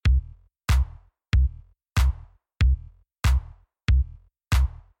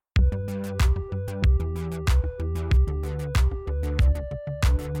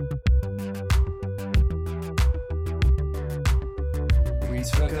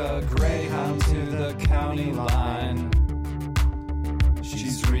a greyhound to the county line.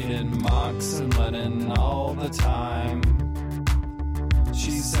 She's reading Marx and Lenin all the time.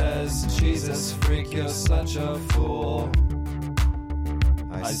 She says, Jesus freak, you're such a fool.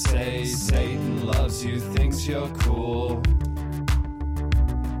 I say, Satan loves you, thinks you're cool.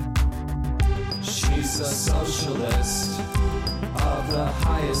 She's a socialist of the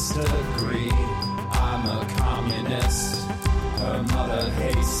highest degree. I'm a communist, her mother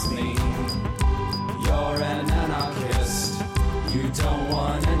hates me. You're an anarchist, you don't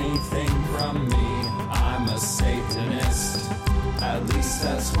want anything from me. I'm a Satanist, at least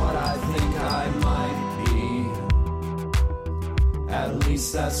that's what I think I might be. At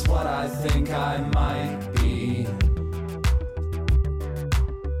least that's what I think I might be.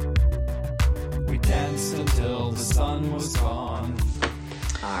 We danced until the sun was gone.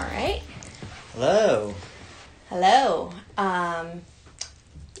 All right. Hello. Hello.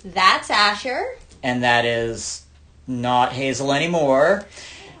 That's Asher. And that is not Hazel anymore.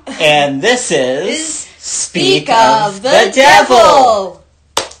 And this is Speak of the Devil.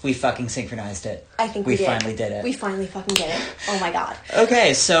 We fucking synchronized it. I think we did. finally did it. We finally fucking did it. Oh my god.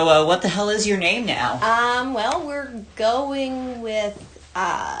 Okay, so what the hell is your name now? Well, we're going with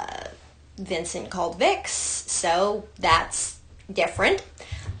Vincent called Vix, so that's different.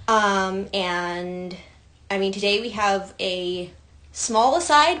 And I mean, today we have a small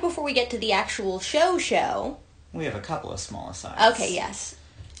aside before we get to the actual show. We have a couple of small asides. Okay, yes.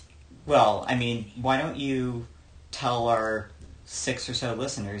 Well, I mean, why don't you tell our 6 or so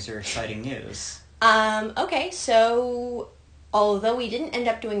listeners your exciting news? Okay, so although we didn't end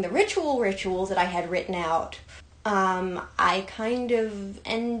up doing the ritual that I had written out, I kind of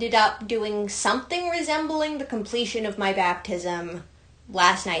ended up doing something resembling the completion of my baptism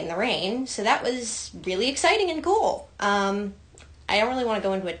last night in the rain, so that was really exciting and cool. I don't really want to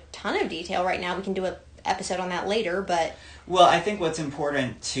go into a ton of detail right now. We can do an episode on that later, but... Well, I think what's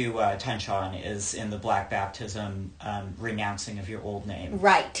important to touch on is in the Black Baptism, renouncing of your old name.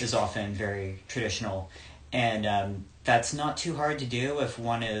 Right. Is often very traditional. And that's not too hard to do if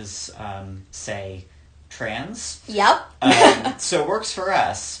one is, say, trans. Yep. So it works for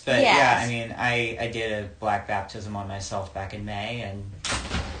us. But yes. Yeah, I mean, I did a Black Baptism on myself back in May, and...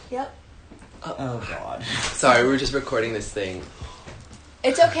 Yep. Oh, God. Sorry, we were just recording this thing.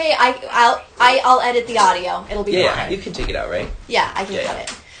 It's okay. I'll edit the audio. It'll be Yeah, fine. you can take it out, right? Yeah, I can cut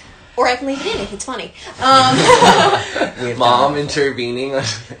it. Or I can leave it in if it's funny. Mom intervening.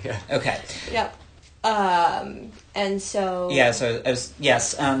 Yeah. Okay. Yep. And so... Yeah, so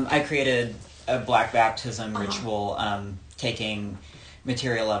I created a Black Baptism ritual, taking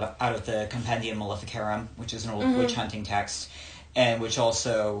material out of the Compendium Maleficarum, which is an old witch hunting text, and which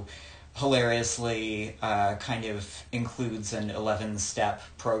also hilariously kind of includes an 11-step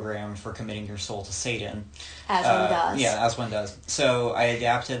program for committing your soul to Satan. As one does. Yeah, as one does. So I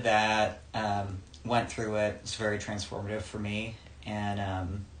adapted that, went through it. It's very transformative for me,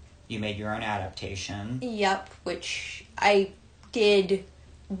 and you made your own adaptation. Yep, which I did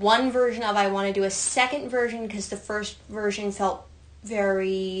one version of. I want to do a second version because the first version felt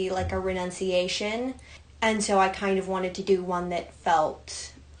very like a renunciation, and so I kind of wanted to do one that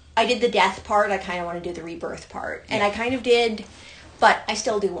felt... I did the death part, I kind of want to do the rebirth part, and I kind of did, but I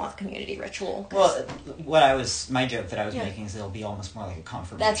still do want the community ritual. Well, my joke that I was making is it'll be almost more like a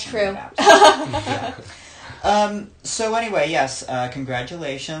confirmation. That's true. So anyway, yes,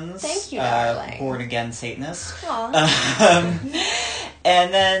 congratulations. Thank you, darling. Born again Satanist. Aw.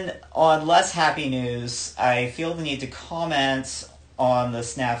 And then on less happy news, I feel the need to comment on the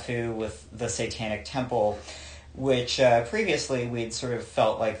snafu with the Satanic Temple, which previously we'd sort of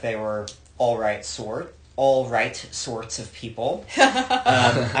felt like they were all right sorts of people.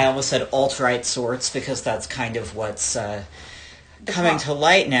 I almost said alt-right sorts because that's kind of what's coming to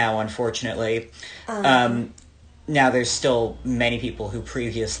light now, unfortunately. Now, there's still many people who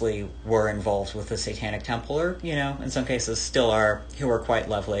previously were involved with the Satanic Temple, or, in some cases still are, who are quite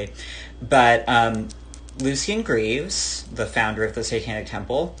lovely. But Lucian Greaves, the founder of the Satanic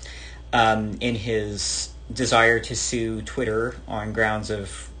Temple, in his desire to sue Twitter on grounds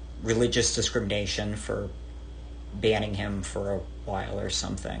of religious discrimination for banning him for a while or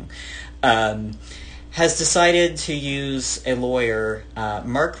something, has decided to use a lawyer,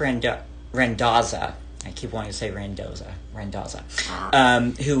 Mark Randazza. I keep wanting to say Randazza,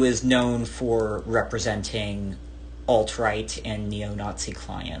 who is known for representing alt-right and neo-Nazi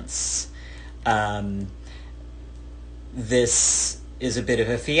clients. This is a bit of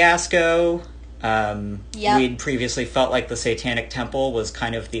a fiasco. We'd previously felt like the Satanic Temple was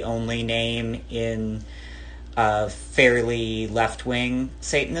kind of the only name in fairly left-wing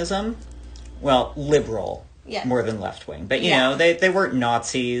Satanism. Well, liberal, Yeah. more than left-wing. But, you Yeah. know, they weren't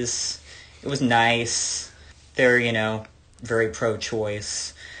Nazis. It was nice. They're, you know, very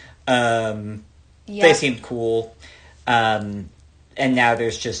pro-choice. They seemed cool. And now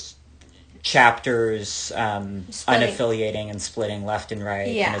there's just chapters unaffiliating and splitting left and right,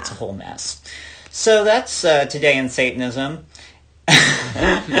 Yeah. and it's a whole mess. So that's Today in Satanism.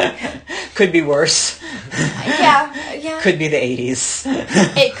 Could be worse. Yeah. Could be the 80s.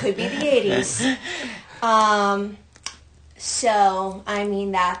 It could be the 80s. So, I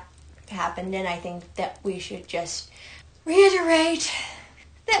mean, that happened, and I think that we should just reiterate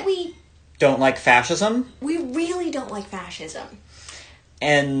that we Don't like fascism, really don't like fascism.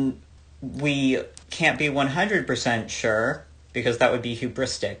 and we can't be 100% sure, because that would be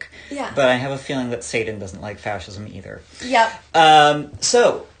hubristic. Yeah. But I have a feeling that Satan doesn't like fascism either. Yep.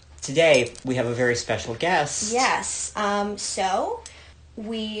 So, today we have a very special guest. Yes. So,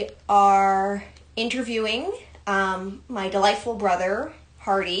 we are interviewing my delightful brother,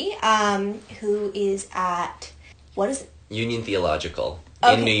 Hardy, who is at, what is it? Union Theological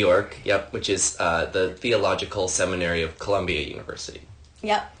Okay. in New York, yep, which is the Theological Seminary of Columbia University.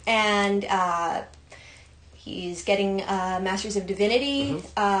 Yep. And he's getting a Master's of Divinity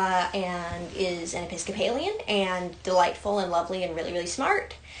and is an Episcopalian and delightful and lovely and really, really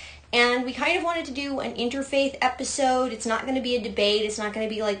smart. And we kind of wanted to do an interfaith episode. It's not going to be a debate. It's not going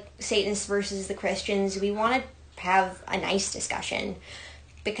to be like Satanists versus the Christians. We want to have a nice discussion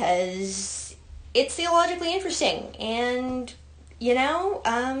because it's theologically interesting. And, you know,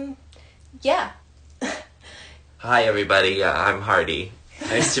 yeah. Hi, everybody. Yeah, I'm Hardy.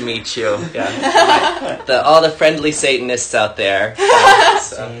 Nice to meet you. Yeah, all the friendly Satanists out there.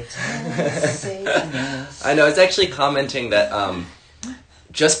 Satanist. I know. I was actually commenting that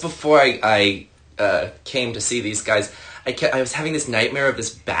just before I came to see these guys, I was having this nightmare of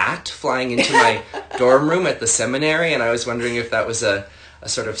this bat flying into my dorm room at the seminary, and I was wondering if that was a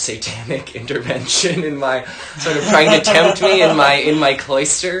sort of satanic intervention in my sort of trying to tempt me in my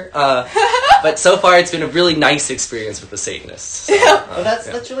cloister. But so far, it's been a really nice experience with the Satanists. So, Well,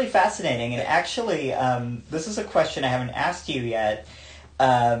 that's really fascinating. And actually, this is a question I haven't asked you yet.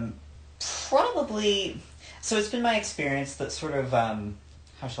 Probably, so it's been my experience that sort of,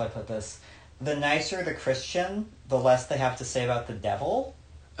 how shall I put this? The nicer the Christian, the less they have to say about the devil.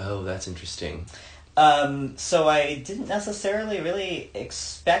 Oh, that's interesting. So I didn't necessarily really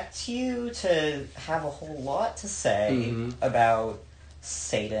expect you to have a whole lot to say about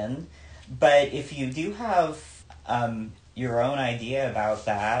Satan. But if you do have your own idea about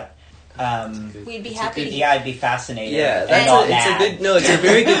that, We'd be happy to yeah, I'd be fascinated. Yeah, and not it's mad. it's a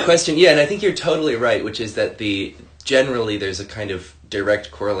very good question. Yeah, and I think you're totally right, which is that generally there's a kind of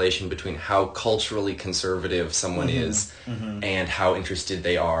direct correlation between how culturally conservative someone is and how interested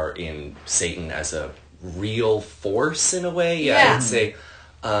they are in Satan as a real force in a way. Yeah, Yeah. I would say.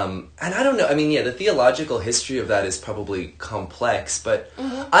 And I don't know, I mean, yeah, the theological history of that is probably complex, but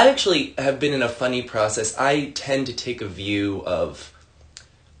I actually have been in a funny process. I tend to take a view of,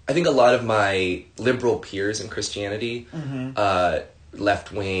 I think a lot of my liberal peers in Christianity,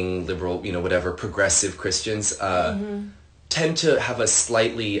 left-wing, liberal, whatever, progressive Christians, tend to have a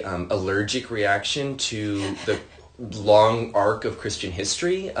slightly allergic reaction to the long arc of Christian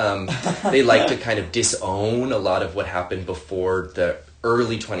history. They like to kind of disown a lot of what happened before the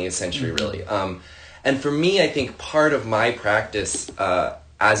early 20th century, really. And for me, I think part of my practice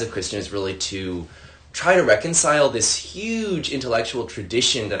as a Christian is really to try to reconcile this huge intellectual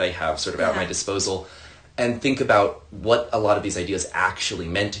tradition that I have sort of at my disposal and think about what a lot of these ideas actually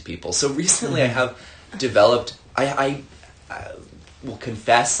meant to people. So recently I have developed, I will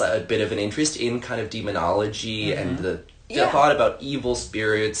confess, a bit of an interest in kind of demonology and the thought about evil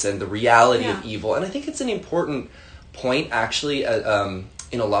spirits and the reality of evil. And I think it's an important point, actually,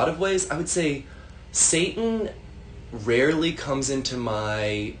 in a lot of ways. I would say Satan rarely comes into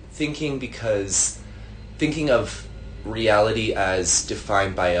my thinking because thinking of reality as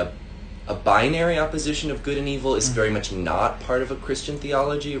defined by a binary opposition of good and evil is very much not part of a Christian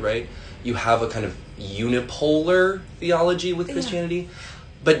theology, right? You have a kind of unipolar theology with Christianity.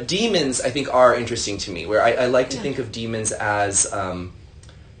 But demons, I think, are interesting to me, where I like to think of demons as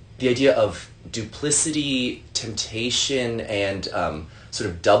the idea of duplicity, temptation, and sort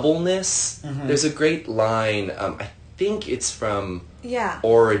of doubleness. There's a great line, I think it's from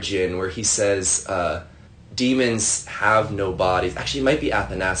Origen, where he says, demons have no bodies. Actually, it might be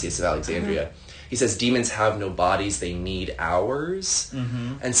Athanasius of Alexandria. He says, demons have no bodies, they need ours.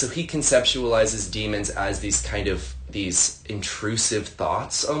 And so he conceptualizes demons as these kind of these intrusive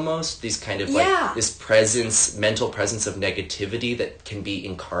thoughts almost, these kind of Yeah. like this mental presence of negativity that can be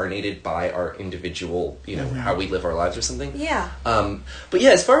incarnated by our individual, how we live our lives or something. Yeah. But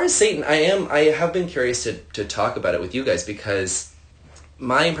yeah, as far as Satan, I have been curious to talk about it with you guys, because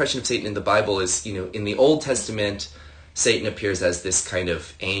my impression of Satan in the Bible is, in the Old Testament, Satan appears as this kind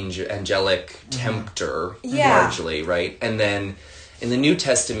of angelic tempter, Yeah. largely, right? And then in the New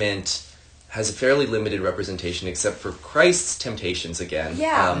Testament has a fairly limited representation, except for Christ's temptations again.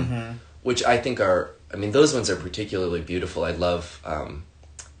 Yeah. Which I think those ones are particularly beautiful. I love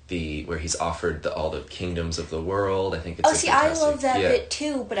where he's offered all the kingdoms of the world. I think it's I love that bit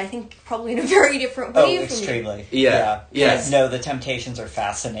too, but I think probably in a very different way. Oh, extremely. Yeah. No, the temptations are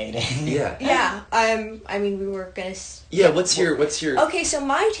fascinating. Yeah. Yeah. We were gonna. Yeah. What's your? Okay, so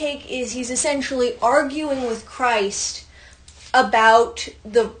my take is he's essentially arguing with Christ about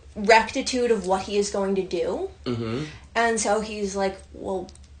the rectitude of what he is going to do. Mm-hmm. And so he's like, well,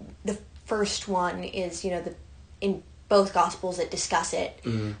 the first one is, in both Gospels that discuss it,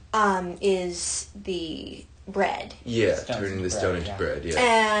 is the bread. Yeah, Stones turning the into stone bread, into yeah. bread,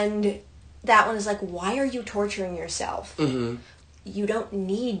 yeah. And that one is like, why are you torturing yourself? Mm-hmm. You don't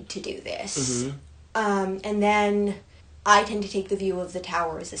need to do this. Mm-hmm. And then I tend to take the view of the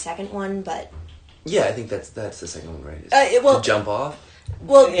tower as the second one, but... Yeah, I think that's the second one, right? well- to jump off?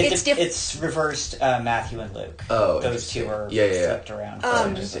 Well, it's different. It's reversed Matthew and Luke. Oh, those two are yeah. flipped around.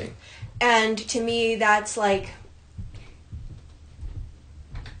 Interesting. And to me, that's like...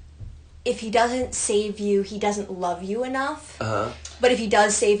 If he doesn't save you, he doesn't love you enough. Uh-huh. But if he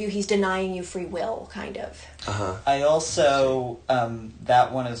does save you, he's denying you free will, kind of. Uh-huh. I also,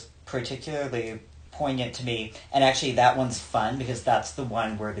 that one is particularly poignant to me, and actually that one's fun because that's the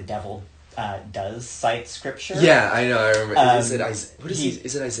one where the devil does cite scripture. Yeah, I know, I remember. Is it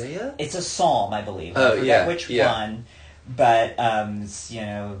is it Isaiah? It's a psalm, I believe. Oh, I forget yeah, which yeah. one, but, I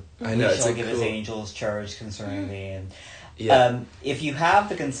know, he it's shall a give his cool- angels charge concerning thee, and Yeah. if you have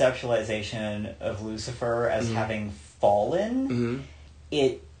the conceptualization of Lucifer as having fallen, Mm-hmm.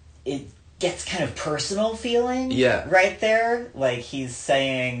 it gets kind of personal feeling Yeah. right there. Like he's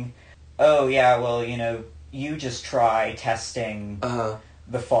saying, oh yeah, well, you just try testing Uh-huh.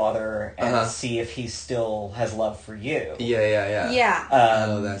 the Father and Uh-huh. see if he still has love for you. Yeah. Yeah.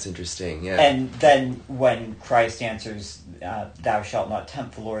 Oh, that's interesting, yeah. And then when Christ answers, thou shalt not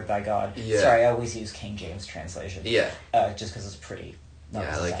tempt the Lord thy God. Yeah. Sorry, I always use King James translation. Yeah. Just because it's pretty.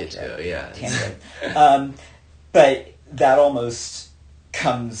 Yeah, I like it too, yeah. Tangent. But that almost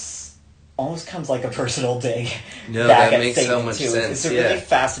comes like a personal dig. No, back that at makes Satan so much too. sense, It's a yeah. really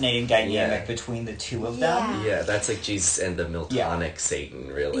fascinating dynamic Yeah. between the two of Yeah. them. Yeah, that's like Jesus and the Miltonic Satan,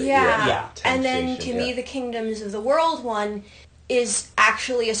 really. Yeah. Yeah. And then to Temptation, me, yeah. the Kingdoms of the World one is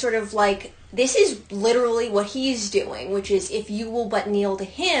actually a sort of like, this is literally what he's doing, which is if you will but kneel to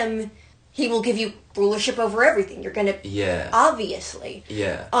him, he will give you rulership over everything. You're going to, Yeah. obviously.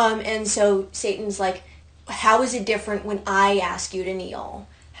 Yeah. And so Satan's like, how is it different when I ask you to kneel?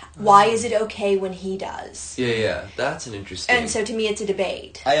 Why is it okay when he does? Yeah. That's an interesting... And so to me, it's a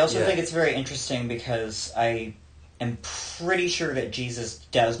debate. I also Yeah. think it's very interesting because I am pretty sure that Jesus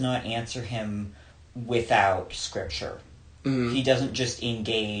does not answer him without scripture. Mhm. He doesn't just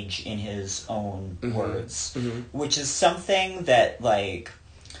engage in his own words, Mhm. which is something that, like,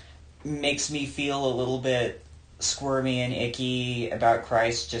 makes me feel a little bit squirmy and icky about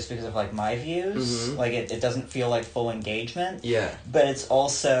Christ just because of, like, my views. Mhm. Like, it doesn't feel like full engagement. Yeah. But it's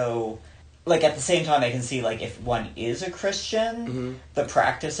also, like, at the same time, I can see, like, if one is a Christian, Mhm. the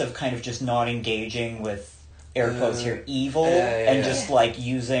practice of kind of just not engaging with, air quotes here, evil, yeah, and yeah. just, like,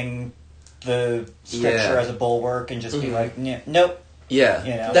 using the scripture Yeah. as a bulwark and just be Mhm. like, nope. Yeah,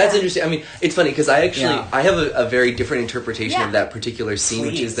 You know? that's Yeah. interesting. I mean, it's funny because I actually Yeah. I have a very different interpretation Yeah. of that particular scene,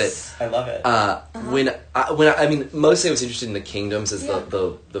 which is that Please. I love it. when I mean, mostly I was interested in the kingdoms as Yeah.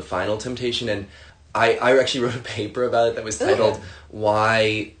 the final temptation, and I actually wrote a paper about it that was titled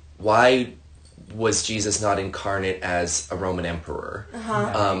 "Why Was Jesus Not Incarnate as a Roman Emperor?"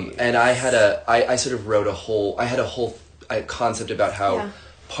 And I sort of wrote a whole concept about how. Yeah.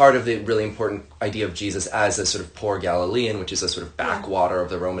 Part of the really important idea of Jesus as a sort of poor Galilean, which is a sort of backwater of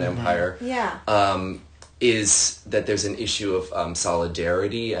the Roman Empire, Yeah. is that there's an issue of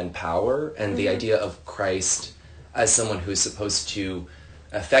solidarity and power, and the idea of Christ as someone who's supposed to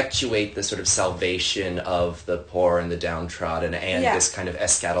effectuate the sort of salvation of the poor and the downtrodden, and Yeah. this kind of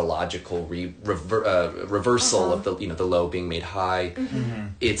eschatological reversal of the low being made high.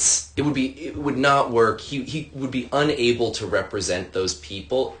 It would not work. He would be unable to represent those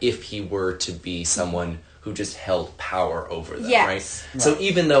people if he were to be someone who just held power over them, Yes. right? So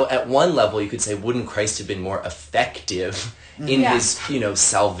even though at one level you could say, wouldn't Christ have been more effective in his,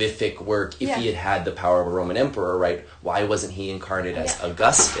 salvific work if he had the power of a Roman emperor, right? Why wasn't he incarnate as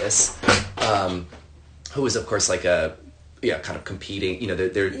Augustus, who was, of course, like a, kind of competing,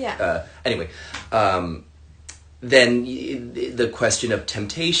 anyway, then the question of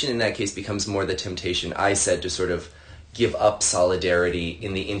temptation in that case becomes more the temptation, I said, to sort of give up solidarity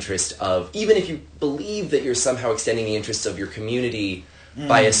in the interest of, even if you believe that you're somehow extending the interests of your community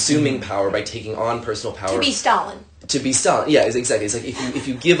by assuming power, by taking on personal power. To be Stalin. Yeah, exactly. It's like if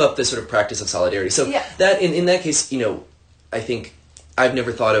you give up this sort of practice of solidarity. So that in that case, I think I've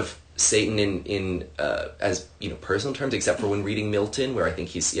never thought of Satan in as personal terms, except for when reading Milton, where I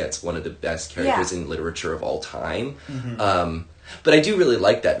think it's one of the best characters in literature of all time. But I do really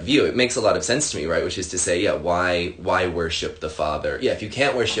like that view. It makes a lot of sense to me, right? Which is to say, why worship the Father? If you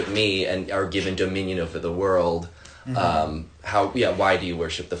can't worship me and are given dominion over the world, why do you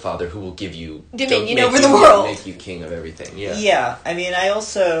worship the Father who will give you dominion over the world, make you king of everything? I mean,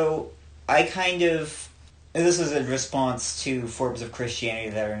 I kind of, this is a response to forms of Christianity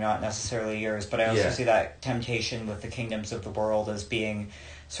that are not necessarily yours, but I also see that temptation with the kingdoms of the world as being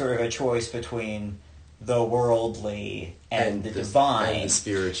sort of a choice between the worldly and the divine and the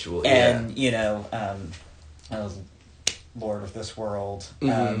spiritual, Lord of this world.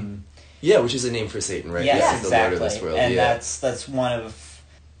 Which is a name for Satan, right? Yes, exactly. The Lord of this world. And that's one of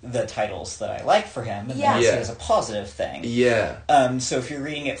the titles that I like for him, and that I see as a positive thing. So if you're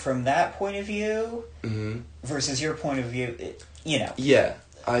reading it from that point of view versus your point of view,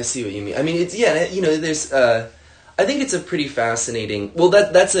 I see what you mean. I mean, it's there's. I think it's a pretty fascinating. Well,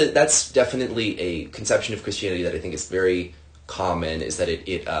 that's definitely a conception of Christianity that I think is very common. Is that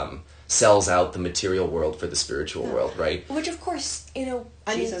it sells out the material world for the spiritual world, right? Which, of course,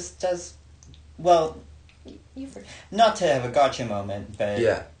 Jesus does. Well, not to have a gotcha moment, but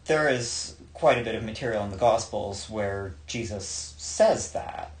there is quite a bit of material in the Gospels where Jesus says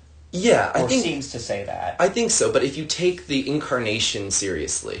that. I think seems to say that. I think so, but if you take the incarnation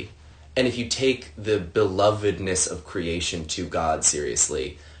seriously, and if you take the belovedness of creation to God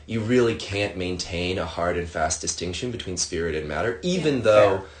seriously, you really can't maintain a hard and fast distinction between spirit and matter, even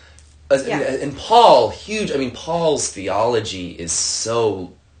though... And Paul's theology is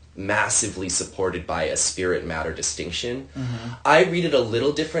so massively supported by a spirit-matter distinction. I read it a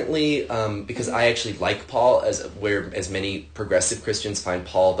little differently because I actually like Paul, as many progressive Christians find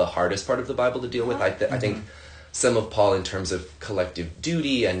Paul the hardest part of the Bible to deal with. I think some of Paul in terms of collective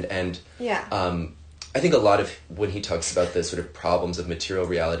duty and I think a lot of when he talks about the sort of problems of material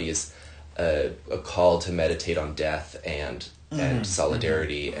reality is a call to meditate on death and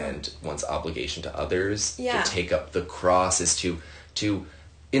solidarity and one's obligation to others, to take up the cross, is to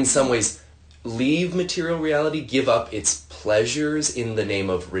in some ways leave material reality, give up its pleasures in the name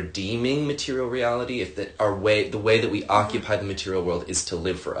of redeeming material reality. If that the way that we occupy the material world is to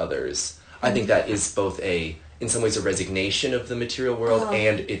live for others, I think that is both in some ways a resignation of the material world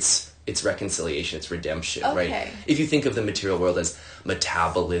and its reconciliation, its redemption, right? If you think of the material world as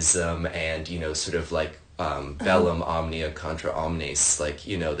metabolism and sort of like bellum omnia contra omnes, like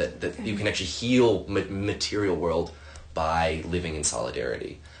that you can actually heal material world by living in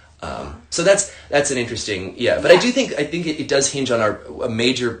solidarity. So that's an interesting, but I think it does hinge on a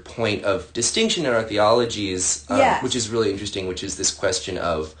major point of distinction in our theologies, which is really interesting, which is this question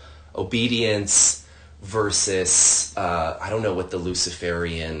of obedience versus I don't know what the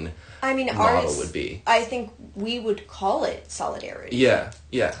Luciferian model would be. I think we would call it solidarity.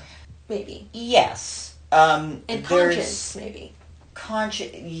 Maybe. Yes. And conscience, maybe.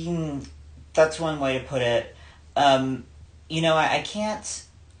 That's one way to put it. I can't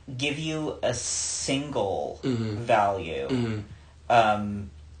give you a single value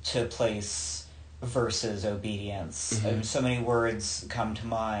to place versus obedience. So many words come to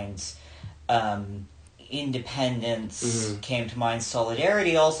mind. Independence came to mind.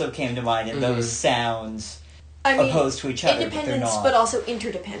 Solidarity also came to mind, and those sounds opposed to each other. Independence, but also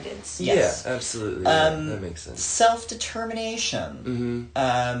interdependence. Yes. Yeah, absolutely. That makes sense. Self-determination.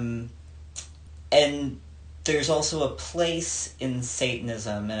 And there's also a place in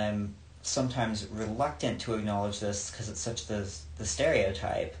Satanism, and I'm sometimes reluctant to acknowledge this because it's such the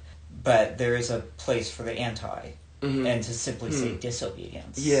stereotype, but there is a place for the anti, and to simply say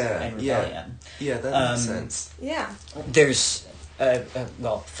disobedience and rebellion. That makes sense. There's,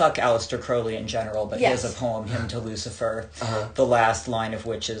 fuck Aleister Crowley in general, but he has a poem, Hymn to Lucifer, the last line of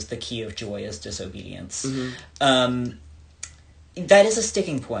which is, "The key of joy is disobedience." That is a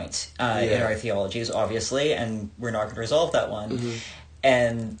sticking point in our theologies, obviously, and we're not going to resolve that one.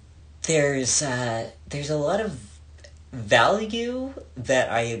 And there's a lot of value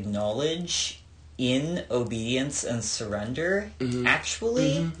that I acknowledge in obedience and surrender,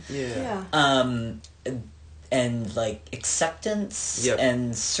 actually. Yeah. And like acceptance Yep.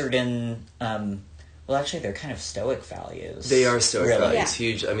 and certain well, actually they're kind of Stoic values. They are Stoic really. values, Yeah.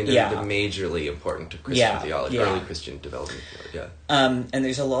 huge. I mean, they're, Yeah. they're majorly important to Christian theology, yeah. early Christian development theology. Yeah. And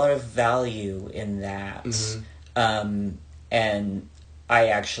there's a lot of value in that. Mm-hmm. And I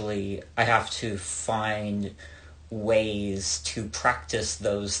have to find ways to practice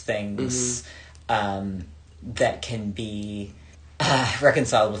those things that can be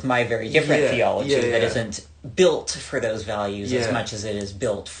reconciled with my very different theology that isn't built for those values as much as it is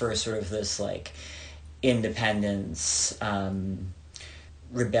built for sort of this like independence,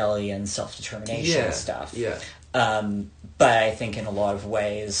 rebellion, self-determination stuff. Yeah. But I think in a lot of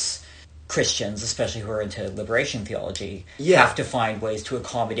ways, Christians, especially who are into liberation theology, Yeah. have to find ways to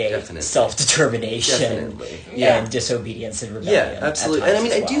accommodate Definitely. self-determination Definitely. and disobedience and rebellion. Yeah, absolutely. at And I times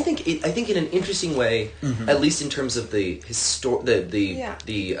mean, as I do well. think I think in an interesting way, at least in terms of the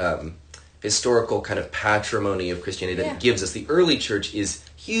historical kind of patrimony of Christianity that it gives us, the early church is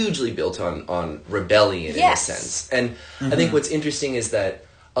hugely built on rebellion Yes. in a sense. And I think what's interesting is that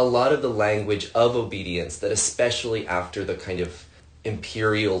a lot of the language of obedience, that especially after the kind of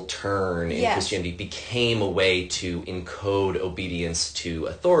imperial turn in Yes. Christianity became a way to encode obedience to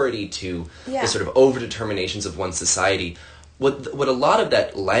authority, to Yeah. the sort of overdeterminations of one society. What a lot of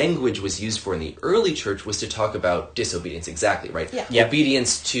that language was used for in the early church was to talk about disobedience, exactly, right? Yeah. Yep.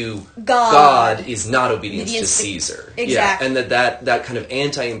 Obedience to God. God is not obedience to Obedience to- Caesar. Exactly. Yeah, and that kind of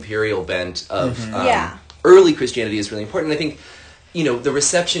anti-imperial bent of Yeah. early Christianity is really important. And I think, the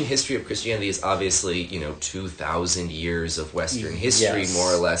reception history of Christianity is obviously, 2,000 years of Western history, Yes.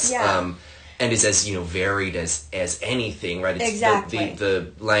 more or less. Yeah. And is as varied as anything, right? Exactly. The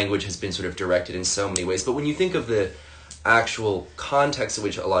language has been sort of directed in so many ways. But when you think of the actual context in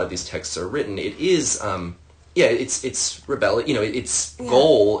which a lot of these texts are written, it is it's rebellion. Its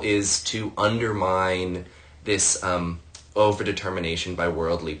goal is to undermine this overdetermination by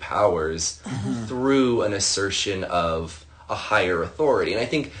worldly powers through an assertion of a higher authority. And I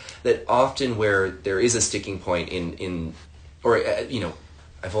think that often where there is a sticking point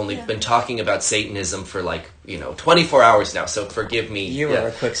I've only been talking about Satanism for 24 hours now, so forgive me. You were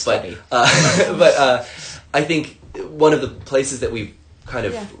a quick study. But I think one of the places that we've kind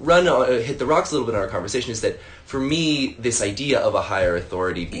of hit the rocks a little bit in our conversation is that for me, this idea of a higher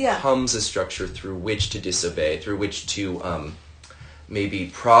authority becomes a structure through which to disobey, through which to maybe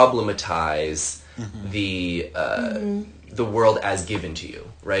problematize the world as given to you,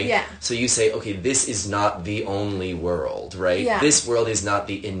 right? Yeah. So you say, okay, this is not the only world, right? Yeah. This world is not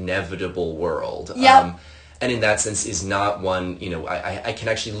the inevitable world. Yep. And in that sense is not one, I can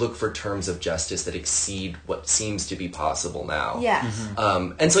actually look for terms of justice that exceed what seems to be possible now. Yes.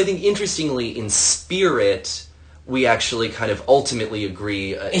 And so I think interestingly in spirit, we actually kind of ultimately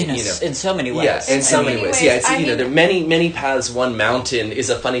agree, in so many ways. Yeah, in so many ways. Yeah, it's, there are many paths, one mountain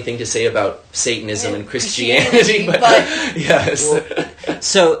is a funny thing to say about Satanism and Christianity, but yes.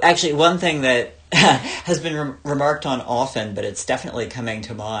 So actually, one thing that has been remarked on often, but it's definitely coming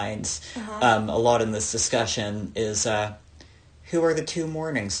to mind a lot in this discussion is who are the two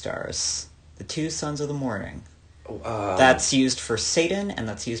morning stars? The two sons of the morning. That's used for Satan, and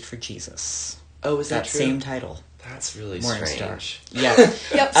that's used for Jesus. Oh, is that that true? same title? That's really Morning strange. Star. Yeah.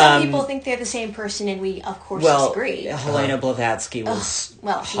 Yep. Some people think they're the same person, and we, of course, disagree. Helena Blavatsky was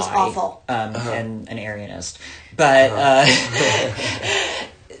she's high, awful. And an Arianist. But,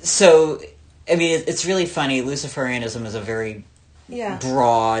 so, I mean, it's really funny. Luciferianism is a very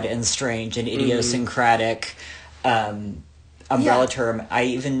broad and strange and idiosyncratic umbrella term. I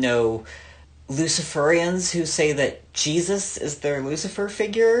even know Luciferians who say that Jesus is their Lucifer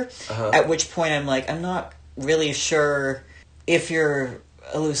figure, at which point I'm like, I'm not really sure if you're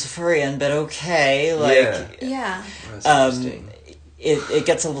a Luciferian, but okay. That's interesting. It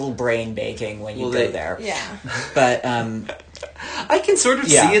gets a little brain baking when you go there. Yeah. But I can sort of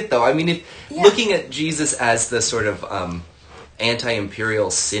see it, though. I mean, looking at Jesus as the sort of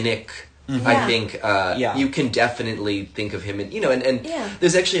anti-imperial cynic, I think you can definitely think of him, and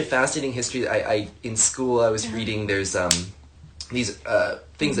there's actually a fascinating history. I in school I was reading. There's these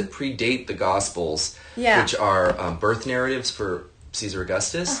things that predate the Gospels, which are birth narratives for Caesar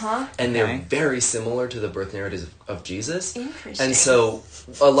Augustus, and they're very similar to the birth narratives of Jesus. Interesting. And so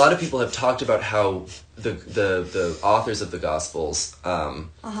a lot of people have talked about how the authors of the Gospels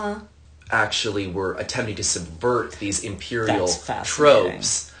actually were attempting to subvert these imperial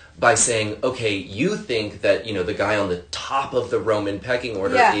tropes by saying, okay, you think that, the guy on the top of the Roman pecking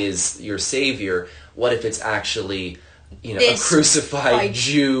order is your savior. What if it's actually, a This crucified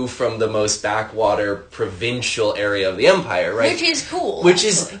Jew from the most backwater provincial area of the empire, right? Which is cool. Which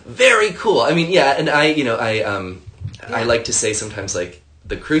is very cool. I mean, and I like to say sometimes, like,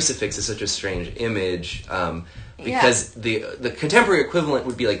 the crucifix is such a strange image, because the contemporary equivalent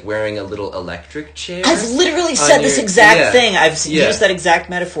would be like wearing a little electric chair. I've literally said this exact thing. I've used that exact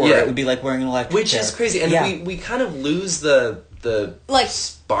metaphor. Yeah. It would be like wearing an electric chair. Which is crazy. And we kind of lose the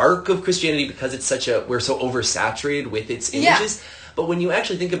spark of Christianity because it's we're so oversaturated with its images. Yeah. But when you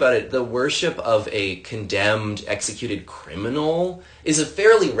actually think about it, the worship of a condemned, executed criminal is a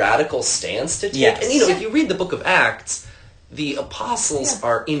fairly radical stance to take. Yes. And, if you read the book of Acts, the apostles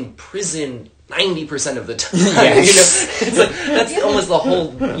are in prison 90% of the time. Yes. It's like, that's almost the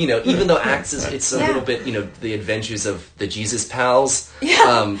whole, even though Acts it's a little bit, the adventures of the Jesus Pals,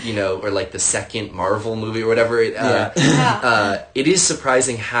 or like the second Marvel movie or whatever. It is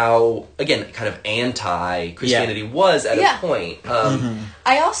surprising how, again, kind of anti-Christianity was at a point.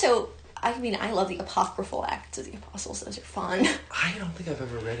 I love the apocryphal Acts of the Apostles. Those are fun. I don't think I've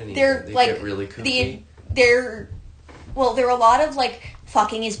ever read any. They're they like get really kooky. There are a lot of like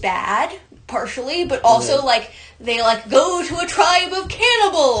fucking is bad. Partially, but also like they go to a tribe of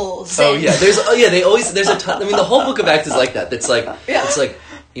cannibals. There's a ton. I mean, the whole book of Acts is like that. It's like it's like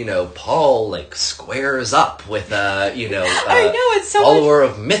Paul like squares up with I know it's so follower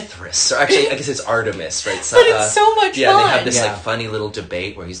of Mithras, or actually I guess it's Artemis, right? So, but it's so much fun. Yeah, they have this like funny little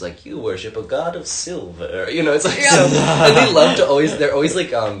debate where he's like, "You worship a god of silver," it's like so. And they love to they're always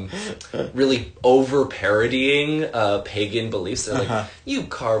like really over parodying pagan beliefs. They're like, "You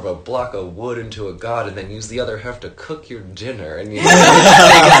carve a block of wood into a god and then use the other half to cook your dinner," and pagans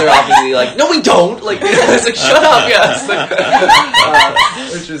are obviously like, "No, we don't." Like, it's like, "Shut up, yes."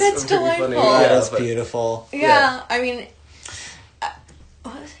 That's delightful. Funny. That's beautiful. Yeah, I mean,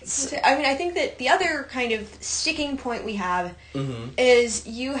 I think that the other kind of sticking point we have is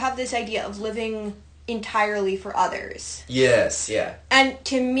you have this idea of living entirely for others. Yes, yeah. And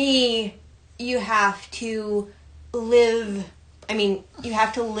to me, you have to live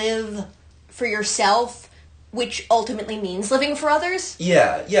for yourself, which ultimately means living for others.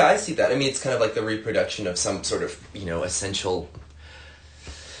 Yeah, I see that. I mean, it's kind of like the reproduction of some sort of, essential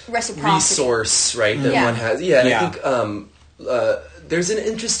reciprocity resource, right, that one has. Yeah, and I think there's an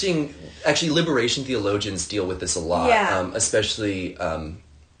interesting, actually, liberation theologians deal with this a lot, especially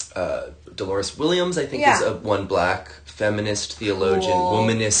Dolores Williams, I think, is one black feminist theologian. Cool.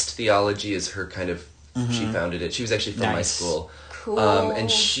 Womanist theology is her kind of, she founded it. She was actually from my school. Cool.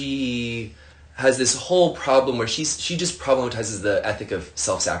 And she has this whole problem where she just problematizes the ethic of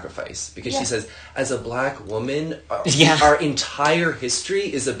self-sacrifice, because she says, as a black woman, our entire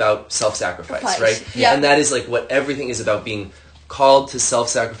history is about self-sacrifice, right? Yeah. And that is like what everything is about, being called to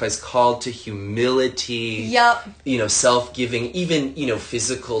self-sacrifice, called to humility, self-giving, even,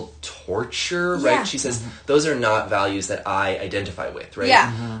 physical torture, right? She says, those are not values that I identify with, right?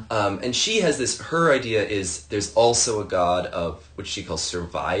 Yeah. And she has her idea is there's also a God of, which she calls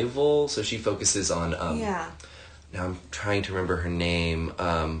survival, so she focuses on, now I'm trying to remember her name,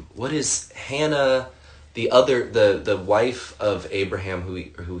 what is Hannah... the wife of Abraham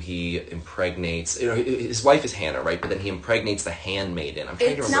who he impregnates, his wife is Hannah, right? But then he impregnates the handmaiden. I'm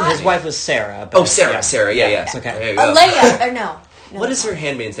trying to remember. His wife was Sarah. Sarah. Yeah. It's okay. Leah, or no. What is her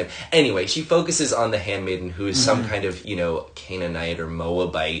handmaiden's name? Anyway, she focuses on the handmaiden, who is some kind of, Canaanite or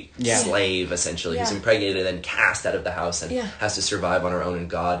Moabite slave, essentially, who's impregnated and then cast out of the house and has to survive on her own, and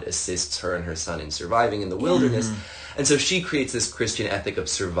God assists her and her son in surviving in the wilderness. And so she creates this Christian ethic of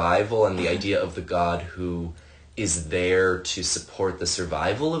survival and the idea of the God who is there to support the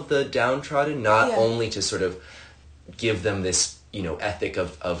survival of the downtrodden, not only to sort of give them this, ethic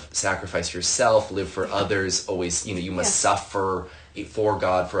of sacrifice yourself, live for others, always, you must suffer for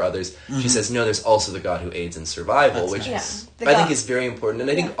God, for others. She says, no, there's also the God who aids in survival, which I think is very important. And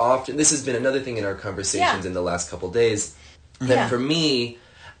I think often, this has been another thing in our conversations in the last couple of days, that for me,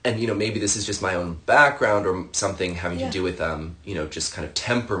 and, maybe this is just my own background or something having to do with, just kind of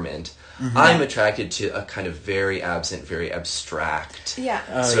temperament. I'm attracted to a kind of very absent, very abstract.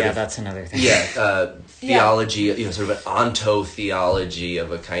 That's another thing. Theology, sort of an onto-theology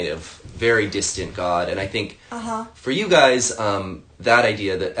of a kind of very distant God. And I think for you guys, that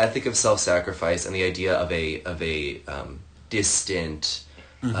idea, the ethic of self-sacrifice and the idea of a distant,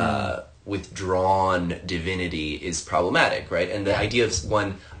 withdrawn divinity is problematic, right? And the idea of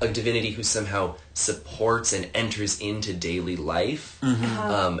a divinity who somehow supports and enters into daily life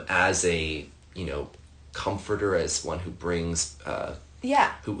as a, comforter, as one who brings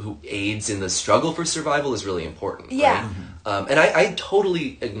Yeah. who aids in the struggle for survival is really important. Yeah. Right? And I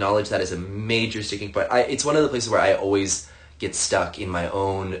totally acknowledge that as a major sticking point. It's one of the places where I always get stuck in my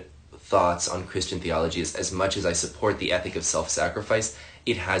own thoughts on Christian theology. As much as I support the ethic of self-sacrifice,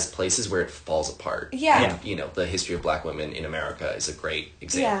 it has places where it falls apart. Yeah. And, you know, the history of black women in America is a great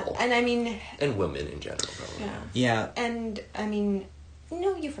example. Yeah, and I mean... And women in general, probably. Yeah. Yeah. And, I mean...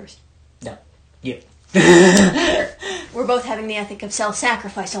 No, you first. No. You. We're both having the ethic of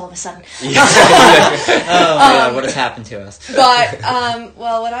self-sacrifice all of a sudden. Oh my god, what has happened to us? But,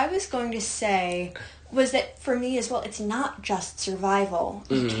 well, what I was going to say was that for me as well, it's not just survival.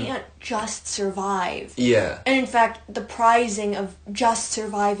 You can't just survive. Yeah. And in fact, the prizing of just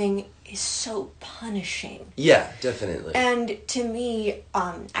surviving is so punishing. Yeah, definitely. And to me,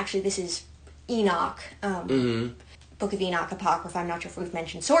 actually this is Enoch, Book of Enoch Apocrypha. I'm not sure if we've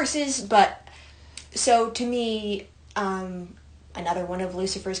mentioned sources, but so to me, another one of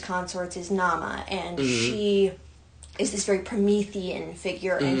Lucifer's consorts is Nama, and she is this very Promethean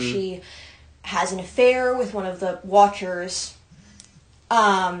figure, and she has an affair with one of the Watchers,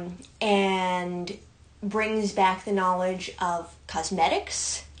 and brings back the knowledge of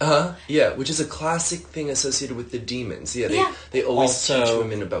cosmetics. Yeah, which is a classic thing associated with the demons. Yeah, Yeah. they always Also- teach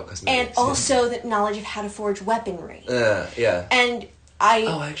women about cosmetics. And also the knowledge of how to forge weaponry. Yeah. And I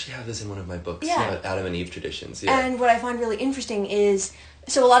actually have this in one of my books Yeah. about Adam and Eve traditions. Yeah. And what I find really interesting is,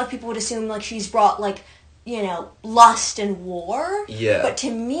 so a lot of people would assume, like, she's brought, like, you know, lust and war. Yeah. But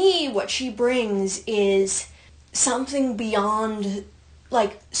to me, what she brings is something beyond,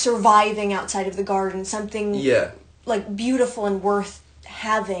 like, surviving outside of the garden. Something, Yeah. like, beautiful and worth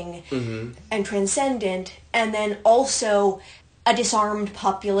having and transcendent. And then also a disarmed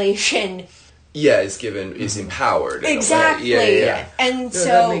population. Yeah, is empowered. in a way. Exactly. Yeah. And No, so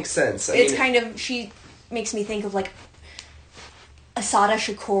that makes sense. I it's mean- kind of, she makes me think of, like, Asada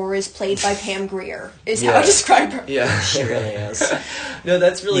Shakur is played by Pam Grier, is how I Yeah. describe her. Yeah. She really is. No,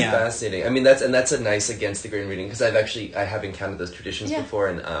 that's really Yeah. fascinating. I mean, that's a nice against the grain reading, because I have encountered those traditions Yeah. before,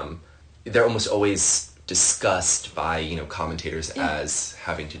 and they're almost always discussed by, you know, commentators as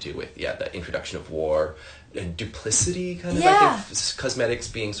having to do with the introduction of war and duplicity, kind of. Yeah. I think cosmetics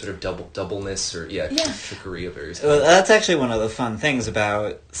being sort of doubleness or trickery of various Well, kinds. that's actually one of the fun things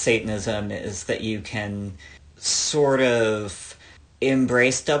about Satanism, is that you can sort of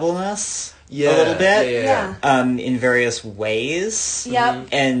embrace doubleness a little bit. Yeah. In various ways. Yep.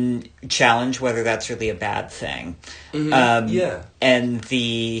 And challenge whether that's really a bad thing. Yeah. And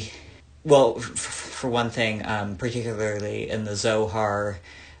well, for one thing, particularly in the Zohar,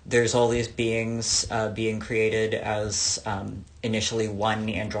 there's all these beings being created as initially one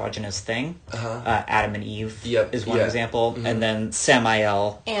androgynous thing. Adam and Eve is one example. And then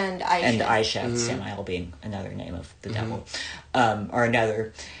Samael And Aisha. and Aisha, Samael being another name of the devil, or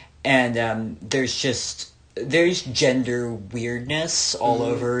another. And there's gender weirdness all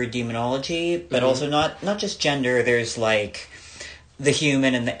over demonology, but also not just gender. There's like the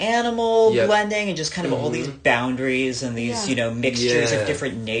human and the animal blending, and just kind of all these boundaries and these mixtures of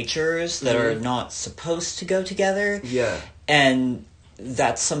different natures that are not supposed to go together. Yeah. And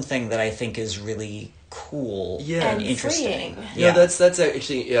that's something that I think is really cool and interesting. freeing. No, that's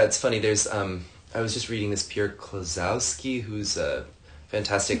actually it's funny. There's I was just reading this Pierre Klosowski, who's a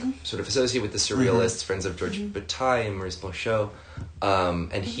fantastic sort of associate with the Surrealists, friends of George Bataille and Maurice Blanchot,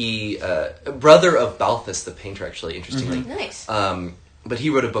 and he brother of Balthus the painter, actually, interestingly. Nice. But he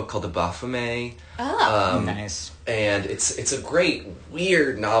wrote a book called The Baphomet. Nice. And it's a great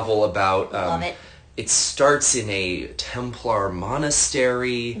weird novel about Love it. It starts in a Templar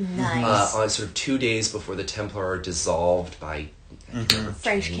monastery. Nice. On sort of 2 days before the Templar are dissolved by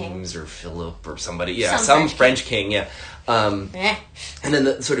French king. James or Philip or somebody. Yeah, Some some French king. Yeah. Eh. And then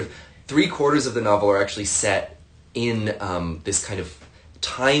the sort of 3/4 of the novel are actually set in this kind of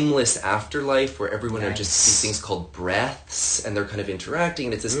timeless afterlife where everyone are just these things called breaths, and they're kind of interacting.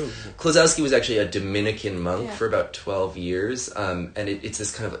 And it's this. Klosowski was actually a Dominican monk for about 12 years, and it's this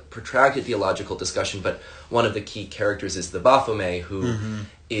kind of protracted theological discussion. But one of the key characters is the Baphomet, who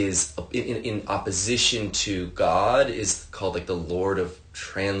is in opposition to God, is called like the Lord of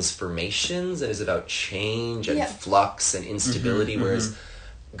Transformations, and is about change and flux and instability, whereas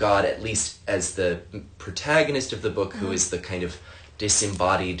God, at least as the protagonist of the book, who is the kind of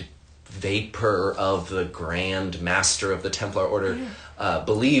disembodied vapor of the grand master of the Templar order,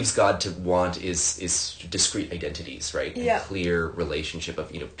 believes God to want is discrete identities, right? Yeah. And clear relationship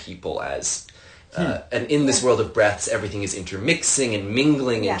of people as and in this world of breaths, everything is intermixing and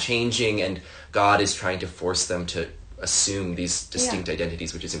mingling and changing, and God is trying to force them to assume these distinct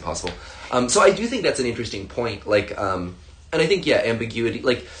identities, which is impossible. So I do think that's an interesting point. Like And I think, ambiguity,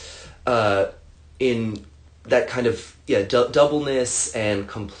 like, in that kind of, doubleness and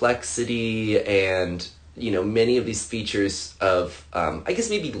complexity and, many of these features of, I guess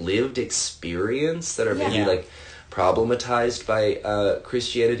maybe lived experience that are maybe, like, problematized by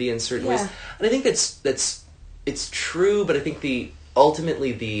Christianity in certain ways. And I think it's true, but I think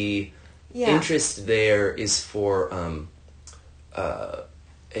ultimately the interest there is for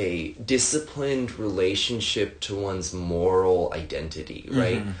a disciplined relationship to one's moral identity,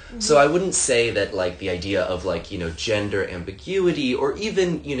 right? Mm-hmm. So I wouldn't say that, like, the idea of, like, gender ambiguity or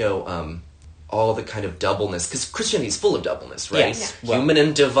even, all the kind of doubleness, because Christianity is full of doubleness, right? Yes. Yeah. Human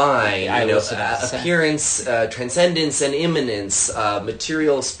and divine, appearance, transcendence and immanence,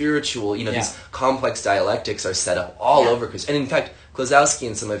 material, spiritual, these complex dialectics are set up all over Christianity. And in fact, Klosowski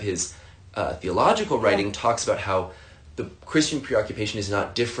in some of his theological writing talks about how the Christian preoccupation is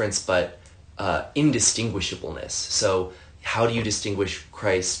not difference, but indistinguishableness. So how do you distinguish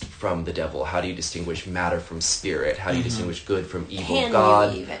Christ from the devil? How do you distinguish matter from spirit? How do you distinguish good from evil?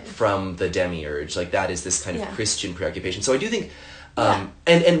 God from the demiurge? Like, that is this kind of Christian preoccupation. So I do think,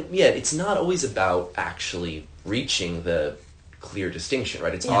 it's not always about actually reaching the clear distinction,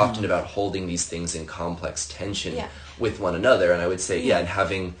 right? It's often about holding these things in complex tension with one another. And I would say, and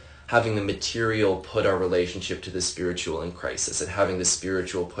having the material put our relationship to the spiritual in crisis, and having the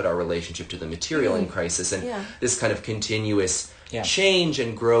spiritual put our relationship to the material in crisis, and this kind of continuous change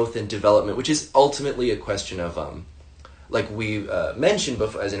and growth and development, which is ultimately a question of, like we mentioned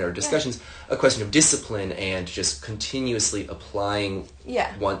before, as in our discussions, a question of discipline and just continuously applying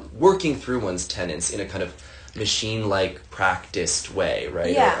working through one's tenets in a kind of machine-like practiced way,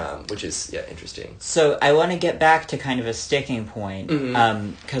 right? Which is interesting. So I want to get back to kind of a sticking point,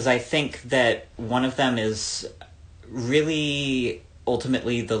 because I think that one of them is really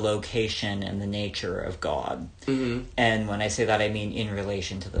ultimately the location and the nature of God. And when I say that, I mean in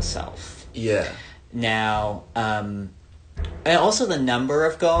relation to the self. Now, and also the number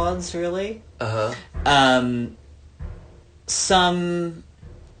of gods, really. Some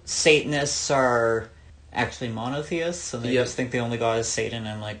Satanists are actually monotheists, and they just think the only god is Satan.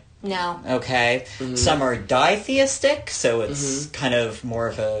 I'm like, no. Okay. Some are ditheistic, so it's kind of more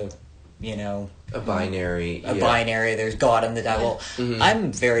of a, a binary. Binary. There's God and the devil.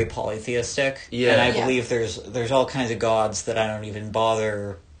 I'm very polytheistic, and I believe there's all kinds of gods that I don't even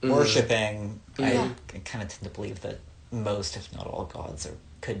bother worshipping. I kind of tend to believe that most, if not all, gods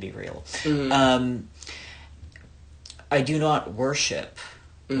could be real. I do not worship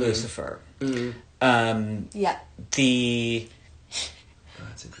Lucifer. The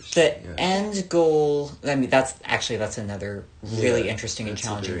end goal, I mean, that's another really interesting and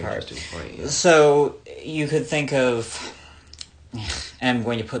challenging part. So you could think of, and I'm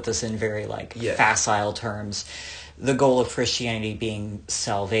going to put this in very facile terms, the goal of Christianity being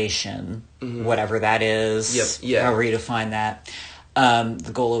salvation, whatever that is, however you define that.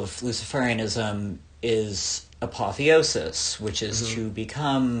 The goal of Luciferianism is apotheosis, which is to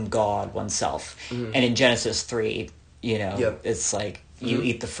become God oneself. And in Genesis 3, it's like you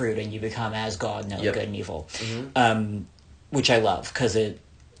eat the fruit and you become as God, knowing good and evil. Which I love, because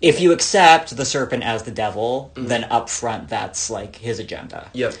if you accept the serpent as the devil, then up front that's like his agenda.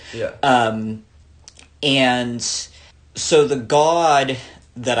 And so the God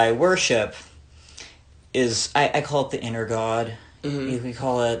that I worship is, I call it the inner God. You could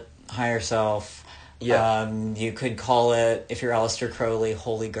call it higher self. You could call it, if you're Aleister Crowley,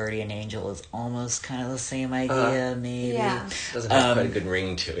 Holy Guardian Angel is almost kind of the same idea, maybe. Doesn't have quite a good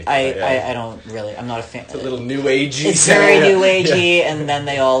ring to it. I don't really, I'm not a fan. It's a little new agey. It's very new agey, and then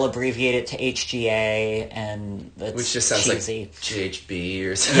they all abbreviate it to HGA, and that's which just sounds cheesy. Like GHB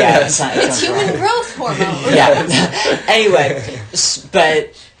or something. Yeah, it's human growth hormone. Anyway,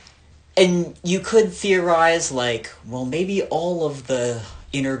 and you could theorize, like, well, maybe all of the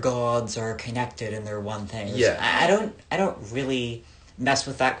inner gods are connected and they're one thing. I don't really mess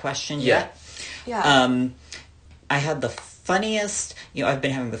with that question yet. I had the funniest, I've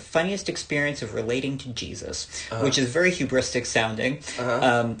been having the funniest experience of relating to Jesus, which is very hubristic sounding.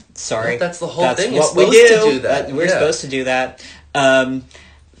 Sorry. Well, that's the whole thing. What we do. We're supposed to do that.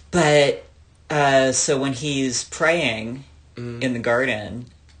 But so when he's praying in the garden,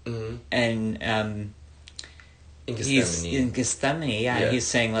 and he's in Gethsemane, he's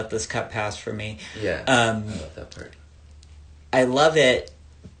saying, "Let this cup pass from me." I love that part. I love it,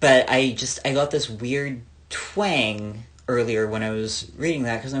 but I got this weird twang earlier when I was reading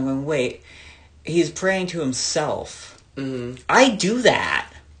that, because I'm going, wait, he's praying to himself. I do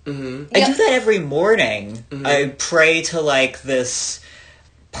that. I do that every morning. I pray to, like, this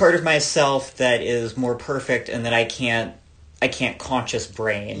part of myself that is more perfect and that I can't I can't conscious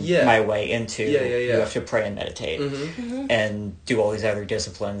brain Yeah. my way into. Yeah, yeah, yeah. You have to pray and meditate and do all these other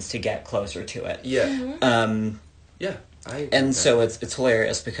disciplines to get closer to it. Yeah. Yeah. I agree And with so it's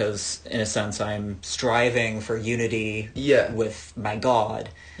hilarious because, in a sense, I'm striving for unity Yeah. with my God.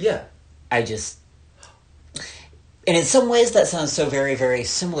 that. Yeah. I just... And in some ways that sounds so very, very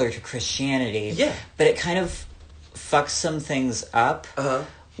similar to Christianity. Yeah. But it kind of fucks some things up Uh-huh.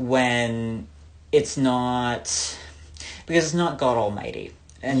 when it's not... Because it's not God Almighty.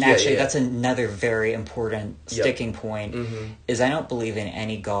 And Yeah, actually, yeah. that's another very important Yep. sticking point, is I don't believe in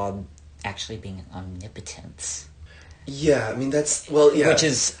any God actually being omnipotent. Yeah, I mean, that's... Well, yeah. Which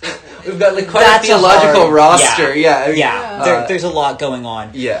is... We've got like quite That's a a theological hard- roster. Yeah. I mean, Yeah, there's a lot going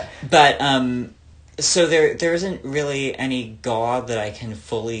on. Yeah. But, so there isn't really any God that I can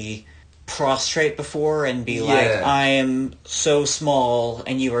fully prostrate before and be like, Yeah. I am so small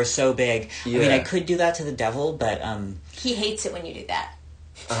and you are so big. I mean, Yeah. I could do that to the devil, but, He hates it when you do that.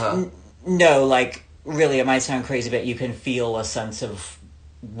 Uh-huh. no, like, really, it might sound crazy, but you can feel a sense of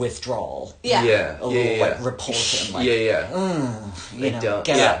withdrawal. Yeah. Yeah. A little, like, repulsion. Like, Yeah, yeah. you know, don't-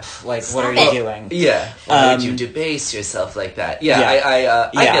 get yeah. up. Like, Stop what are it. you doing? Yeah. Why would you Um, debase yourself like that? Yeah, Yeah. I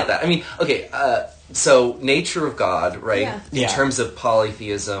Yeah. get that. I mean, okay, so nature of God, right? Yeah. In Yeah. terms of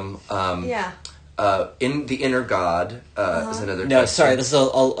polytheism, Yeah. in the inner God is another No, question. sorry, this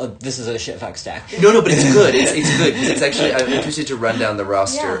is a shitfuck stack. No, but it's good. It's good because it's actually. I'm interested to run down the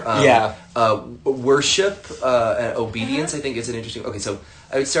roster. Yeah. Worship and obedience. I think is an interesting. Okay, so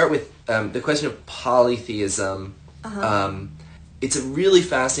I would start with the question of polytheism. It's a really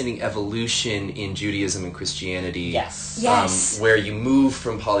fascinating evolution in Judaism and Christianity. Yes. Yes. Where you move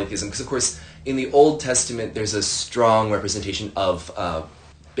from polytheism, because of course in the Old Testament there's a strong representation of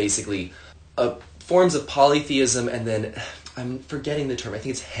basically forms of polytheism, and then I'm forgetting the term. I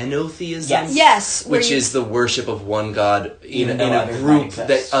think it's henotheism. Yes. Yes. where Which you- is the worship of one God in Even though a others group might that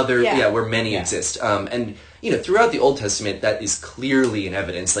exist. other Yeah. where many Yeah. exist. And throughout the Old Testament that is clearly in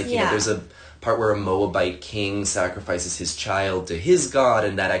evidence. Like Yeah. there's a part where a Moabite king sacrifices his child to his god,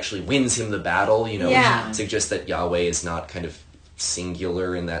 and that actually wins him the battle. Yeah. Which suggests that Yahweh is not kind of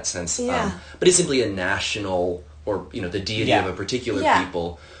singular in that sense, Yeah. but is simply a national or the deity Yeah. of a particular Yeah.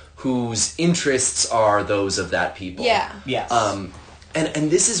 people whose interests are those of that people. Yeah. Yes.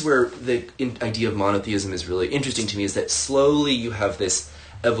 And this is where the idea of monotheism is really interesting to me, is that slowly you have this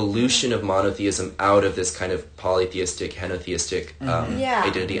evolution of monotheism out of this kind of polytheistic, henotheistic Yeah.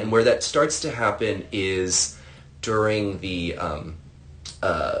 identity. And where that starts to happen is during the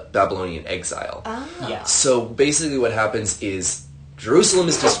Babylonian exile. yeah. So basically what happens is Jerusalem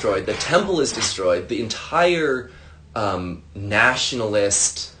is destroyed, the temple is destroyed, the entire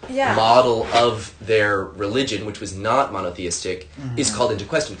nationalist Yeah. model of their religion, which was not monotheistic, is called into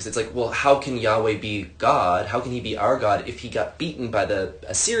question, because it's like, well, how can Yahweh be God? How can he be our God if he got beaten by the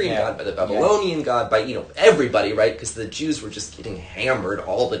Assyrian Yeah. God, by the Babylonian God, by everybody, right? Because the Jews were just getting hammered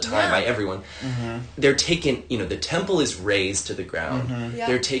all the time by everyone. They're taken, the temple is razed to the ground. Yeah.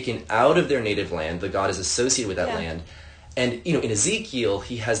 They're taken out of their native land. The God is associated with that Yeah. land. And, in Ezekiel,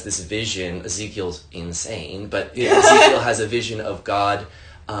 he has this vision. Ezekiel's insane, but Ezekiel has a vision of God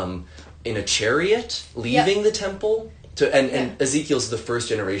in a chariot leaving the temple. And Ezekiel's the first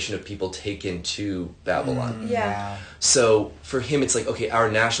generation of people taken to Babylon. Yeah. So for him, it's like, okay,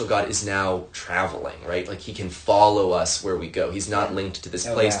 our national God is now traveling, right? Like he can follow us where we go. He's not linked to this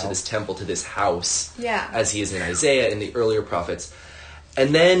Oh, place, wow. to this temple, to this house, Yeah. as he is in Isaiah and the earlier prophets.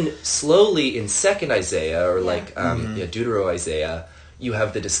 And then slowly in Second Isaiah, or Deutero-Isaiah, you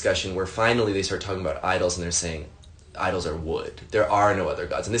have the discussion where finally they start talking about idols, and they're saying, idols are wood. There are no other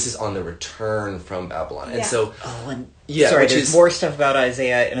gods. And this is on the return from Babylon. And Yeah. so, Oh, and yeah, sorry, which there's is- more stuff about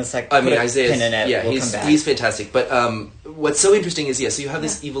Isaiah in a sec. I mean, Put a Isaiah's, pin in it. yeah, We'll come back. he's fantastic. But what's so interesting is, so you have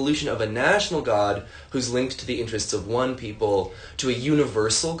this evolution of a national God who's linked to the interests of one people to a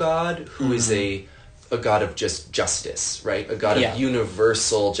universal God who is a God of just justice, right? A God Yeah. of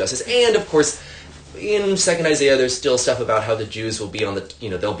universal justice. And, of course, in Second Isaiah, there's still stuff about how the Jews will be on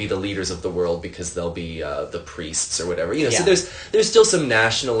the, they'll be the leaders of the world because they'll be the priests or whatever. So Yeah. there's still some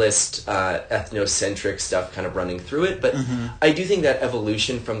nationalist, ethnocentric stuff kind of running through it. But I do think that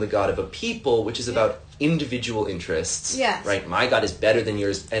evolution from the God of a people, which is about individual interests, Yes. right? My God is better than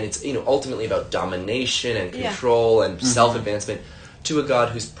yours, and it's ultimately about domination and Yeah. control and self-advancement, to a God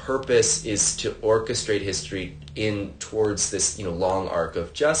whose purpose is to orchestrate history in towards this long arc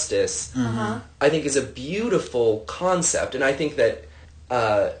of justice, I think is a beautiful concept. And I think that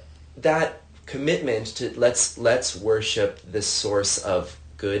that commitment to let's worship this source of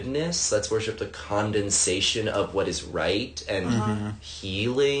goodness. Let's worship the condensation of what is right and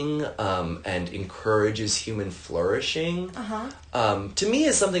healing, and encourages human flourishing. To me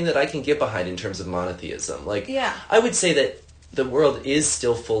is something that I can get behind in terms of monotheism. Like, Yeah. I would say that the world is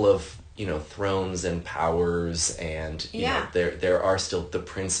still full of, thrones and powers, and Yeah. there are still the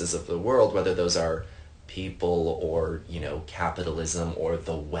princes of the world, whether those are people or capitalism or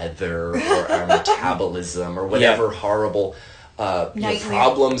the weather or our metabolism or whatever horrible Nightmare.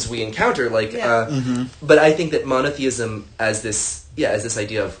 problems we encounter. Like, Yeah. but I think that monotheism as this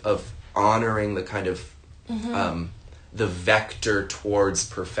idea of honoring the kind of the vector towards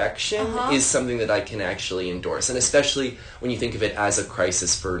perfection is something that I can actually endorse. And especially when you think of it as a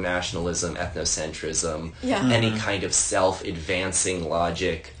crisis for nationalism, ethnocentrism, Yeah. any kind of self-advancing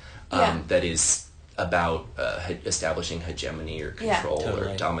logic that is about establishing hegemony or Yeah. control or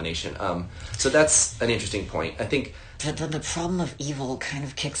Totally. domination. So that's an interesting point. I think, But then the problem of evil kind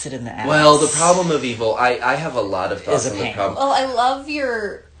of kicks it in the ass. well, the problem of evil, I have a lot of thoughts Is a on the pain. problem. Well, I love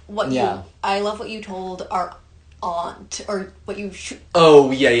Yeah. I love what you told our aunt, or what you Oh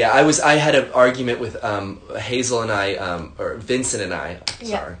yeah. I had an argument with Hazel and I, or Vincent and I.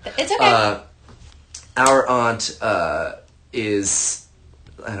 Sorry, It's okay. Our aunt is,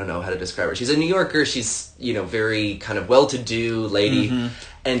 I don't know how to describe her. She's a New Yorker. She's very kind of well-to-do lady,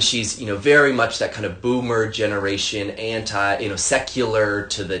 and she's very much that kind of boomer generation, secular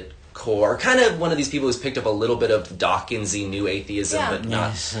to the core, kind of one of these people who's picked up a little bit of Dawkinsy new atheism, Yeah. but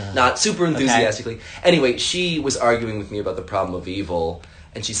Yes. not super enthusiastically. Anyway, she was arguing with me about the problem of evil,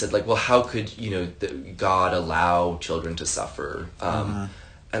 and she said, like, well, how could God allow children to suffer?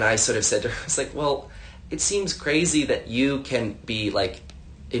 And I sort of said to her, I was like, well, it seems crazy that you can be like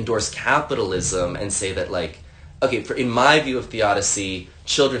endorse capitalism and say that, like, okay, in my view of theodicy,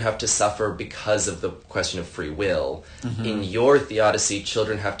 children have to suffer because of the question of free will. In your theodicy,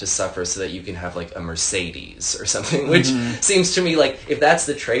 children have to suffer so that you can have like a Mercedes or something, which seems to me like, if that's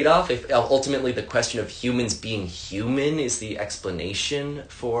the trade-off, if ultimately the question of humans being human is the explanation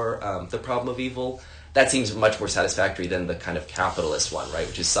for the problem of evil, that seems much more satisfactory than the kind of capitalist one, right?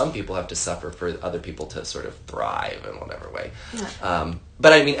 Which is some people have to suffer for other people to sort of thrive in whatever way.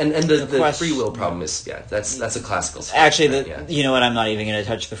 But I mean, and the question- free will problem is, that's a classical story, Actually, right? Yeah. you know what? I'm not even going to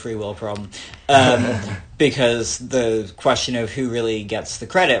touch the free will problem, because the question of who really gets the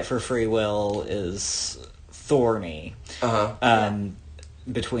credit for free will is thorny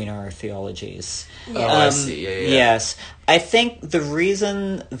between our theologies. Yeah. Oh, I see. Yeah. Yes, I think the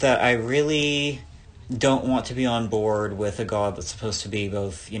reason that I really don't want to be on board with a God that's supposed to be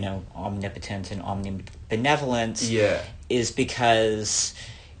both, omnipotent and omnibenevolent Yeah. is because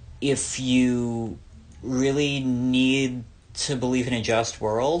if you really need to believe in a just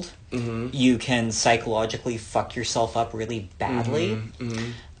world, you can psychologically fuck yourself up really badly.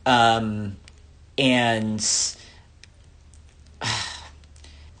 And,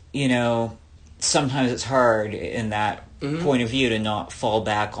 sometimes it's hard in that point of view to not fall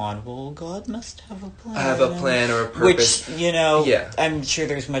back on, well, God must have a plan. I have a plan or a purpose. Which, Yeah. I'm sure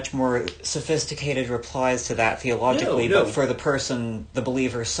there's much more sophisticated replies to that theologically, No. but for the person, the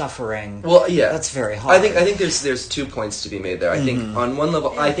believer suffering, Well, yeah, that's very hard. I think there's 2 points to be made there. I think on one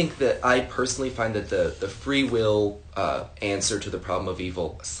level, I think that I personally find that the free will answer to the problem of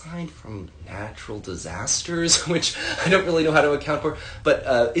evil, aside from natural disasters, which I don't really know how to account for,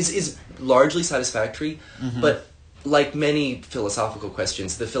 but is largely satisfactory. But like many philosophical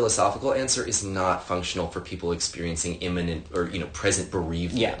questions, the philosophical answer is not functional for people experiencing imminent or present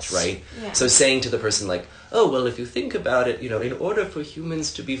bereavement, Yes. right? Yeah. So saying to the person like, oh, well, if you think about it, in order for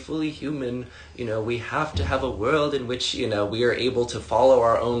humans to be fully human, we have to have a world in which, we are able to follow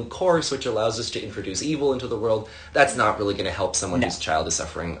our own course, which allows us to introduce evil into the world. That's not really going to help someone whose child is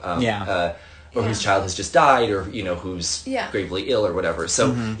suffering. Or whose child has just died, or who's gravely ill, or whatever.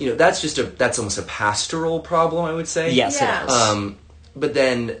 So that's almost a pastoral problem, I would say. Yes, Yeah. it is. But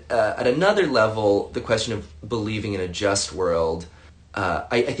then at another level, the question of believing in a just world,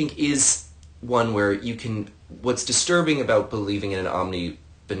 I think is one where you can. What's disturbing about believing in an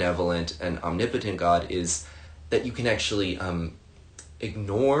omnibenevolent and omnipotent God is that you can actually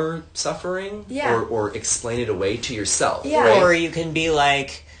ignore suffering or explain it away to yourself. Yeah. Right? Or you can be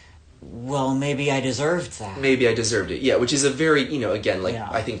like, well, maybe I deserved that. Maybe I deserved it. Yeah, which is a very, again, like, Yeah.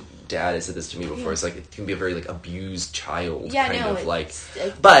 I think Dad has said this to me before. It's like, it can be a very, like, abused child kind of, like.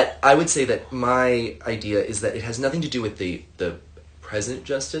 it's- But I would say that my idea is that it has nothing to do with the present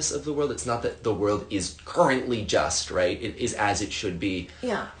justice of the world. It's not that the world is currently just, right? It is as it should be.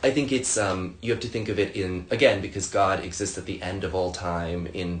 Yeah. I think it's, you have to think of it in, again, because God exists at the end of all time,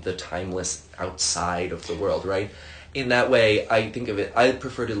 in the timeless outside of the world, right? in that way, I think of it, I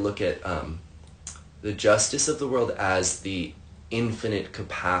prefer to look at the justice of the world as the infinite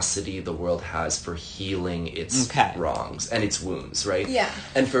capacity the world has for healing its wrongs and its wounds, right? Yeah.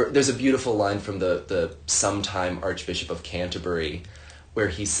 And there's a beautiful line from the sometime Archbishop of Canterbury where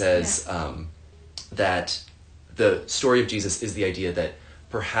he says that the story of Jesus is the idea that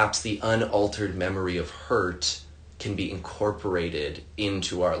perhaps the unaltered memory of hurt can be incorporated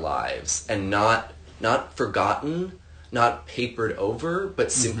into our lives and not forgotten, not papered over,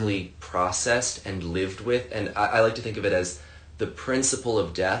 but simply processed and lived with. And I like to think of it as the principle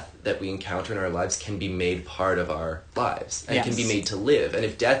of death that we encounter in our lives can be made part of our lives and can be made to live. And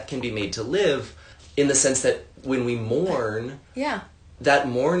if death can be made to live in the sense that when we mourn, that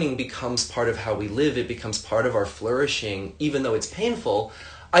mourning becomes part of how we live, it becomes part of our flourishing, even though it's painful,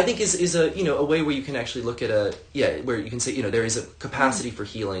 I think is a a way where you can actually look at where you can say, there is a capacity for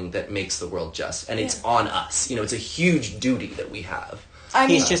healing that makes the world just, and it's on us. It's a huge duty that we have.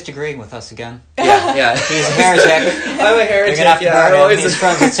 He's just agreeing with us again. Yeah. He's a heretic. I'm a heretic. You're gonna have to burn him. He's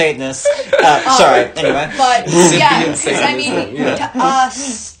friends with Satanists. Sorry. Anyway, but because to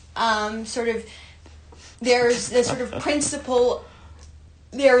us, sort of, there's the sort of principle.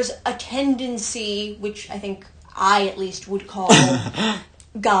 There's a tendency, which I think I at least would call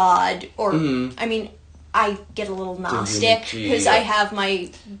God, or I mean, I get a little Gnostic because I have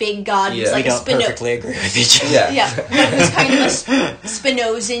my big God who's like we don't perfectly agree with each other. Who's kind of a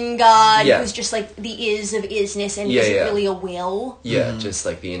Spinozan God who's just like the is of isness and isn't really a will. Just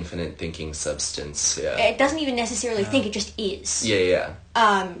like the infinite thinking substance. It doesn't even necessarily think; it just is.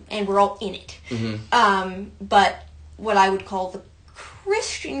 And we're all in it. But what I would call the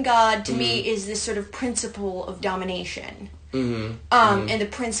Christian God to me is this sort of principle of domination, and the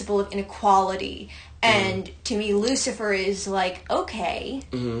principle of inequality. And to me, Lucifer is like, okay,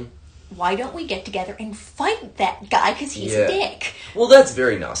 why don't we get together and fight that guy because he's a dick? Well, that's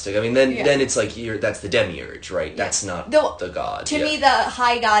very Gnostic. I mean, then it's like that's the demiurge, right? That's not the god. To me, the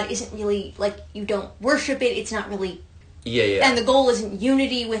high God isn't really like you don't worship it. It's not really. And the goal isn't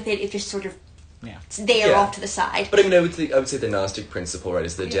unity with it. It just sort of. It's there off to the side. But I mean, I would say the Gnostic principle, right,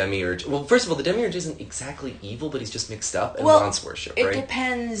 is the demiurge. Well, first of all, the demiurge isn't exactly evil, but he's just mixed up and wants worship, right? It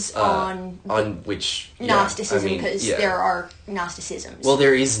depends on which Gnosticism, because there are Gnosticisms. Well,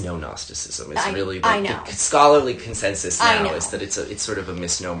 there is no Gnosticism. It's really the scholarly consensus now is that it's sort of a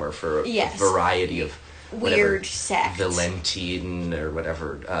misnomer for a variety of weird sects. Valentine or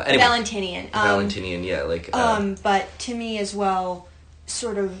whatever. Valentinian. Valentinian, but to me as well,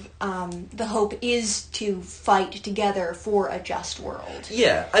 sort of the hope is to fight together for a just world.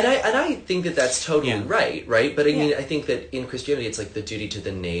 Yeah, and I think that that's totally right? But I mean, I think that in Christianity, it's like the duty to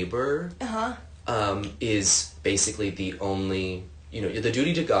the neighbor is basically the only, the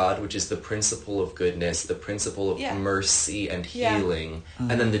duty to God, which is the principle of goodness, the principle of mercy and healing,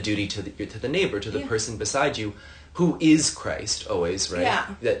 and then the duty to the neighbor, to the person beside you, who is Christ always, right? Yeah.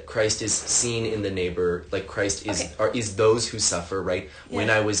 That Christ is seen in the neighbor, like Christ is those who suffer, right? Yeah. When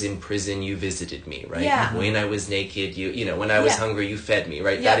I was in prison, you visited me, right? Yeah. When I was naked, when I was hungry, you fed me,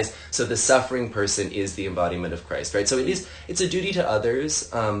 right? Yeah. That is, so the suffering person is the embodiment of Christ, right? So it's a duty to others.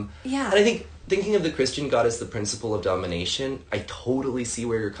 And I think thinking of the Christian God as the principle of domination, I totally see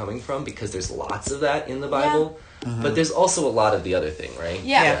where you're coming from, because there's lots of that in the Bible, but there's also a lot of the other thing, right?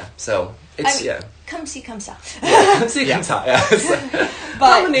 Yeah. So it's, Come see, come saw. Come see, come saw.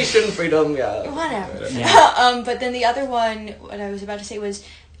 But domination, freedom, whatever. Yeah. But then the other one, what I was about to say was,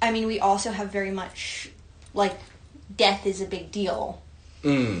 I mean, we also have very much, like, death is a big deal.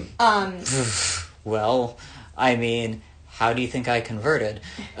 Well, I mean, how do you think I converted?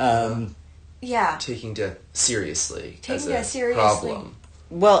 Taking death seriously. Problem.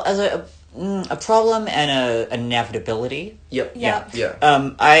 Well, as a problem and an inevitability. Yep. Yeah.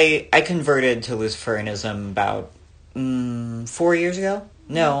 I converted to Luciferianism about 4 years ago.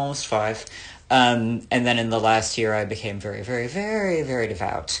 No, almost 5. And then in the last year, I became very, very, very, very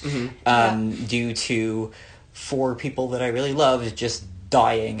devout. Due to 4 people that I really loved just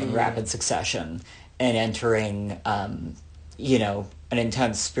dying in rapid succession and entering, an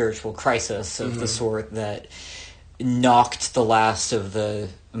intense spiritual crisis of the sort that knocked the last of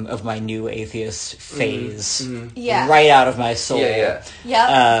my new atheist phase right out of my soul.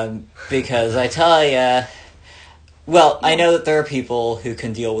 Because I tell you, well, I know that there are people who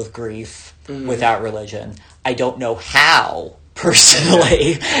can deal with grief without religion. I don't know how,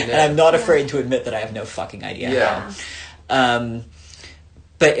 personally, and I'm not afraid to admit that I have no fucking idea how.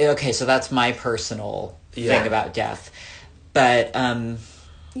 But, okay, so that's my personal thing about death. But, I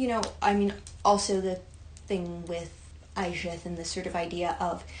mean, also the thing with Aisheth and this sort of idea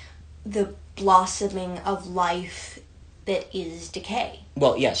of the blossoming of life that is decay.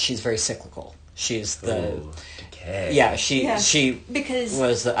 Well, yes, she's very cyclical. She's the... Ooh, decay. Yeah, she Because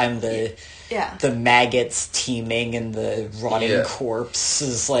was the maggots teeming and the rotting corpse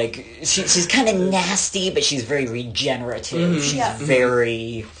is like she's kind of nasty, but she's very regenerative. She's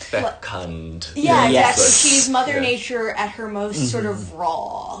very fecund. Yeah, exactly. Yes. She's Mother Nature at her most sort of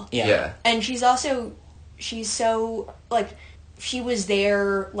raw. yeah. And she's so, like, she was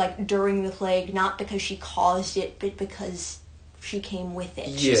there, like, during the plague, not because she caused it, but because she came with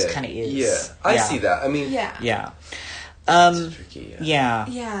it. She just kind of is. Yeah, I see that. I mean, Yeah. It's tricky. Yeah.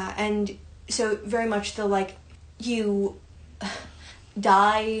 Yeah, and so very much the, like, you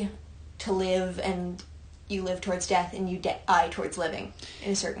die to live, and you live towards death, and you die towards living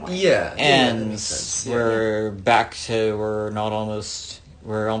in a certain way. Yeah, that And makes sense. we're back to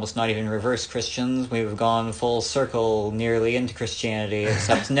we're almost not even reverse Christians. We've gone full circle nearly into Christianity,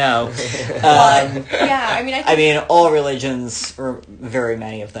 except no. Yeah, I mean, I mean, all religions, or very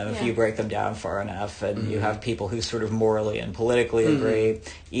many of them, if Yeah. you break them down far enough, and you have people who sort of morally and politically agree,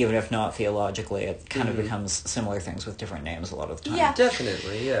 even if not theologically, it kind of becomes similar things with different names a lot of the time. Yeah.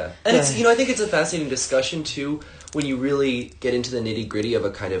 Definitely, yeah. And it's, I think it's a fascinating discussion too when you really get into the nitty gritty of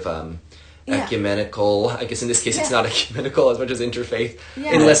a kind of ecumenical, I guess in this case it's not ecumenical as much as interfaith,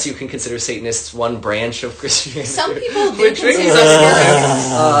 unless you can consider Satanists one branch of Christianity. Some people do Which consider makes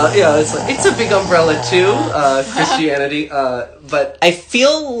sense. It's a big umbrella too, Christianity, but... I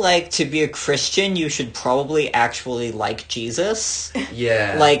feel like to be a Christian, you should probably actually like Jesus.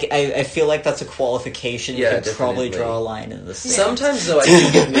 Yeah. Like, I feel like that's a qualification. You Yeah, could probably definitely. draw a line in the sand. Sometimes, though, I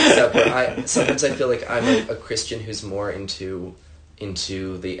do get mixed up. Sometimes I feel like I'm a Christian who's more into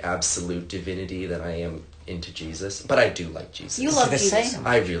the absolute divinity than I am into Jesus. But I do like Jesus. You love the Jesus. same.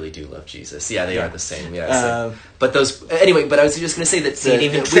 I really do love Jesus. Yeah, they are the same. Yeah. Uh, but those... Anyway, but I was just going to say that... it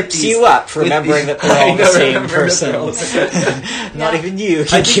even trips you up, remembering that they're all the same person. Not even you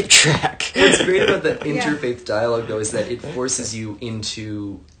can keep track. What's great about the interfaith dialogue, though, is that it forces you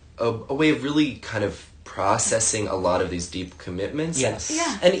into a way of really kind of processing a lot of these deep commitments. Yes.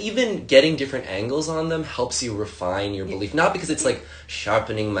 Yeah. And even getting different angles on them helps you refine your belief. Not because it's like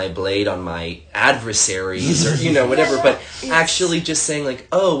sharpening my blade on my adversaries or, whatever, but actually just saying like,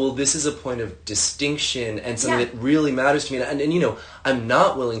 oh, well, this is a point of distinction and something that really matters to me. And I'm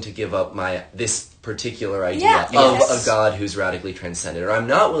not willing to give up this particular idea of a God who's radically transcendent, or I'm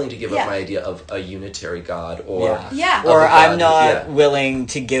not willing to give up my idea of a unitary God, or Or of a I'm God not willing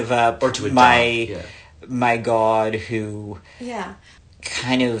to give up or to adopt, my God who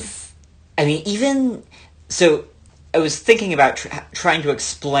kind of... I mean, even... So, I was thinking about trying to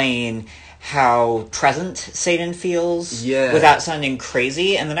explain how present Satan feels without sounding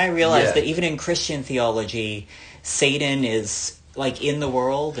crazy, and then I realized that even in Christian theology, Satan is like in the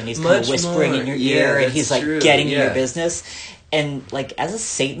world, and he's kind of whispering in your ear, and he's like getting in your business. And like as a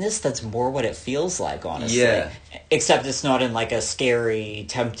Satanist, that's more what it feels like, honestly. Yeah. Except it's not in like a scary,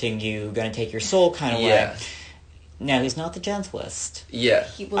 tempting you, gonna take your soul kind of way. No, he's not the gentlest. Yeah.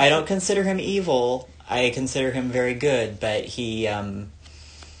 I don't consider him evil. I consider him very good, but he's an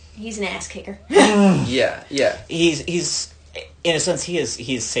ass kicker. Yeah. he's in a sense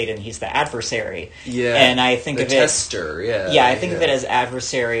he's Satan. He's the adversary. Yeah. And I think the of tester, it. I think of it as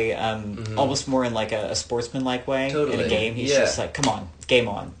adversary, almost more in like a sportsman-like way. Totally. In a game, he's just like, "Come on, game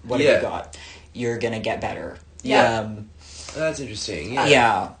on. What have you got? You're gonna get better." Yeah. That's interesting.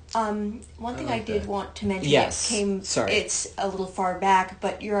 One thing I did want to mention, Sorry. it's a little far back,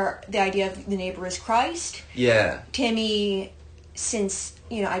 but the idea of the neighbor is Christ. Yeah. To me, since,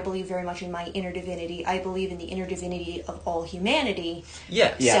 I believe very much in my inner divinity, I believe in the inner divinity of all humanity.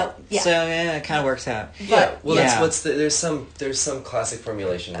 Yeah. Yeah. So, So it kind of works out. There's some classic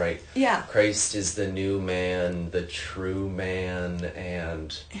formulation, right? Yeah. Christ is the new man, the true man,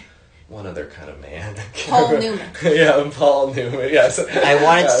 and one other kind of man. Paul Newman. Paul Newman. Yeah. So, I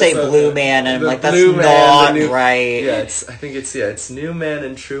wanted to say blue man, and I'm like, that's blue man, not right. Yeah, it's new man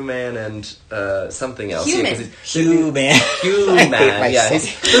and true man and something else. Human. Human. Human. myself.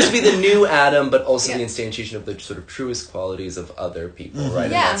 He's supposed to be the new Adam, but also the instantiation of the sort of truest qualities of other people, right?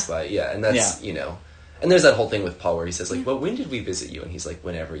 And that's why, and that's And there's that whole thing with Paul where he says, like, well, when did we visit you? And he's like,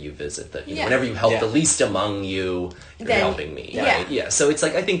 whenever you visit, whenever you help the least among you, you're helping me. Right? Yeah. So it's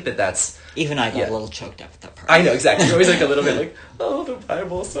like, I think that's... Even I got a little choked up at that part. I know, exactly. You're always like a little bit like, oh, the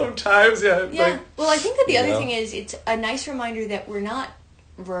Bible sometimes, Like, well, I think that the other thing is, it's a nice reminder that we're not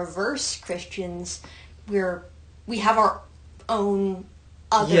reverse Christians. We have our own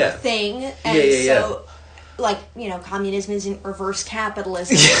other thing. And so, like, communism isn't reverse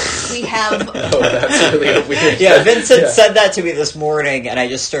capitalism. We have... Oh, that's really weird. Yeah, Vincent said that to me this morning, and I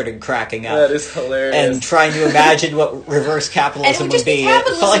just started cracking up. That is hilarious. And trying to imagine what reverse capitalism would be. It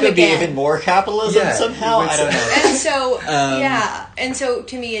felt like it would be even more capitalism somehow. I don't know. And so, and so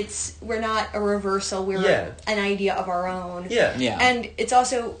to me, we're not a reversal. We're an idea of our own. Yeah. And it's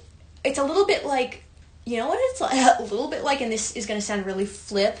also, it's a little bit like, you know what it's like? A little bit like, and this is going to sound really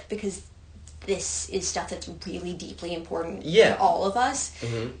flip because this is stuff that's really deeply important to all of us.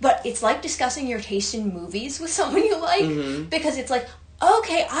 Mm-hmm. But it's like discussing your taste in movies with someone you like, because it's like,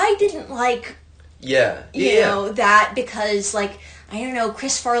 okay, I didn't like, you know, that because, like, I don't know,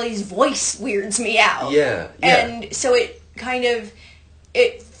 Chris Farley's voice weirds me out. Yeah. And so it kind of,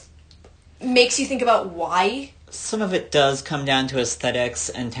 it makes you think about why. Some of it does come down to aesthetics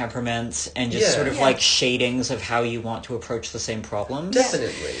and temperaments and just sort of like shadings of how you want to approach the same problems.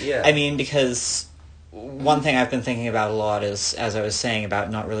 Definitely, yeah. I mean, because one thing I've been thinking about a lot is, as I was saying, about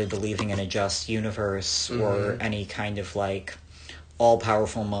not really believing in a just universe or any kind of like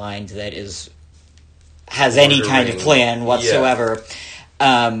all-powerful mind that has any kind of plan whatsoever.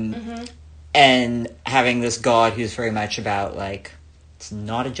 And having this God who's very much about like, it's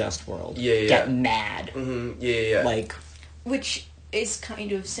not a just world. Get mad. Like, which is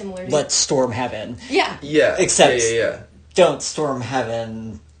kind of similar to... Let's storm heaven. Yeah. Except don't storm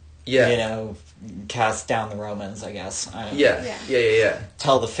heaven, you know, cast down the Romans, I guess. I don't know.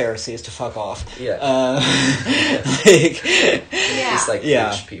 Tell the Pharisees to fuck off. It's like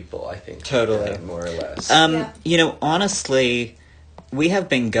rich people, I think. Totally. More or less. You know, honestly, we have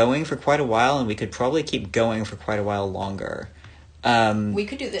been going for quite a while, and we could probably keep going for quite a while longer. We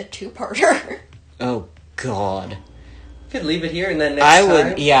could do the two-parter. Oh, God. Could leave it here and then next I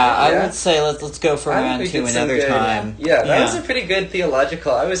time. I would say let's go for round 2 another time. Yeah, that was a pretty good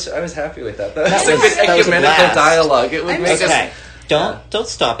theological. I was happy with that. That was a good that was a ecumenical blast. dialogue. It would make us. Don't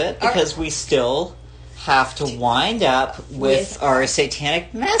stop it because we still have to wind up with our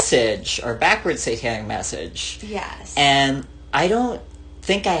satanic message, our backwards satanic message. Yes. And I don't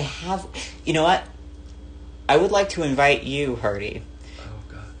think I have. You know what? I would like to invite you, Hardy. Oh,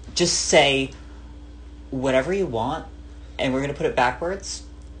 God. Just say whatever you want, and we're going to put it backwards,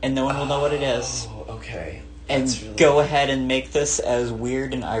 and no one will know what it is. Oh, okay. And go ahead and make this as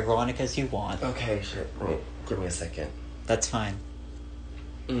weird and ironic as you want. Okay, shit. Wait, give me a second. That's fine.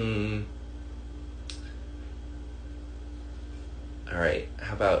 Alright,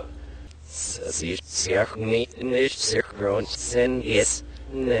 how about...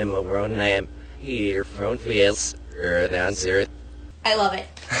 I love it.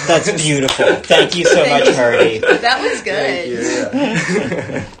 That's beautiful. Thank you so much, Hardy. That was good. Thank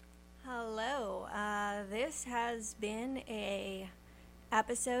you, Hello. This has been a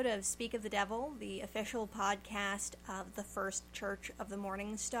episode of Speak of the Devil, the official podcast of the First Church of the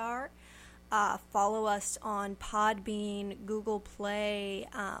Morning Star. Follow us on Podbean, Google Play,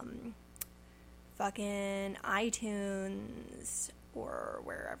 fucking iTunes, or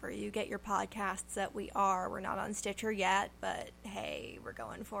wherever you get your podcasts that we are. We're not on Stitcher yet, but hey, we're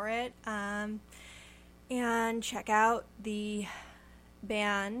going for it. And check out the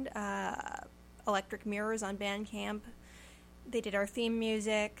band, Electric Mirrors on Bandcamp. They did our theme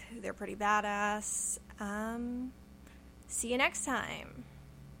music. They're pretty badass. See you next time,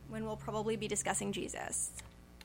 when we'll probably be discussing Jesus.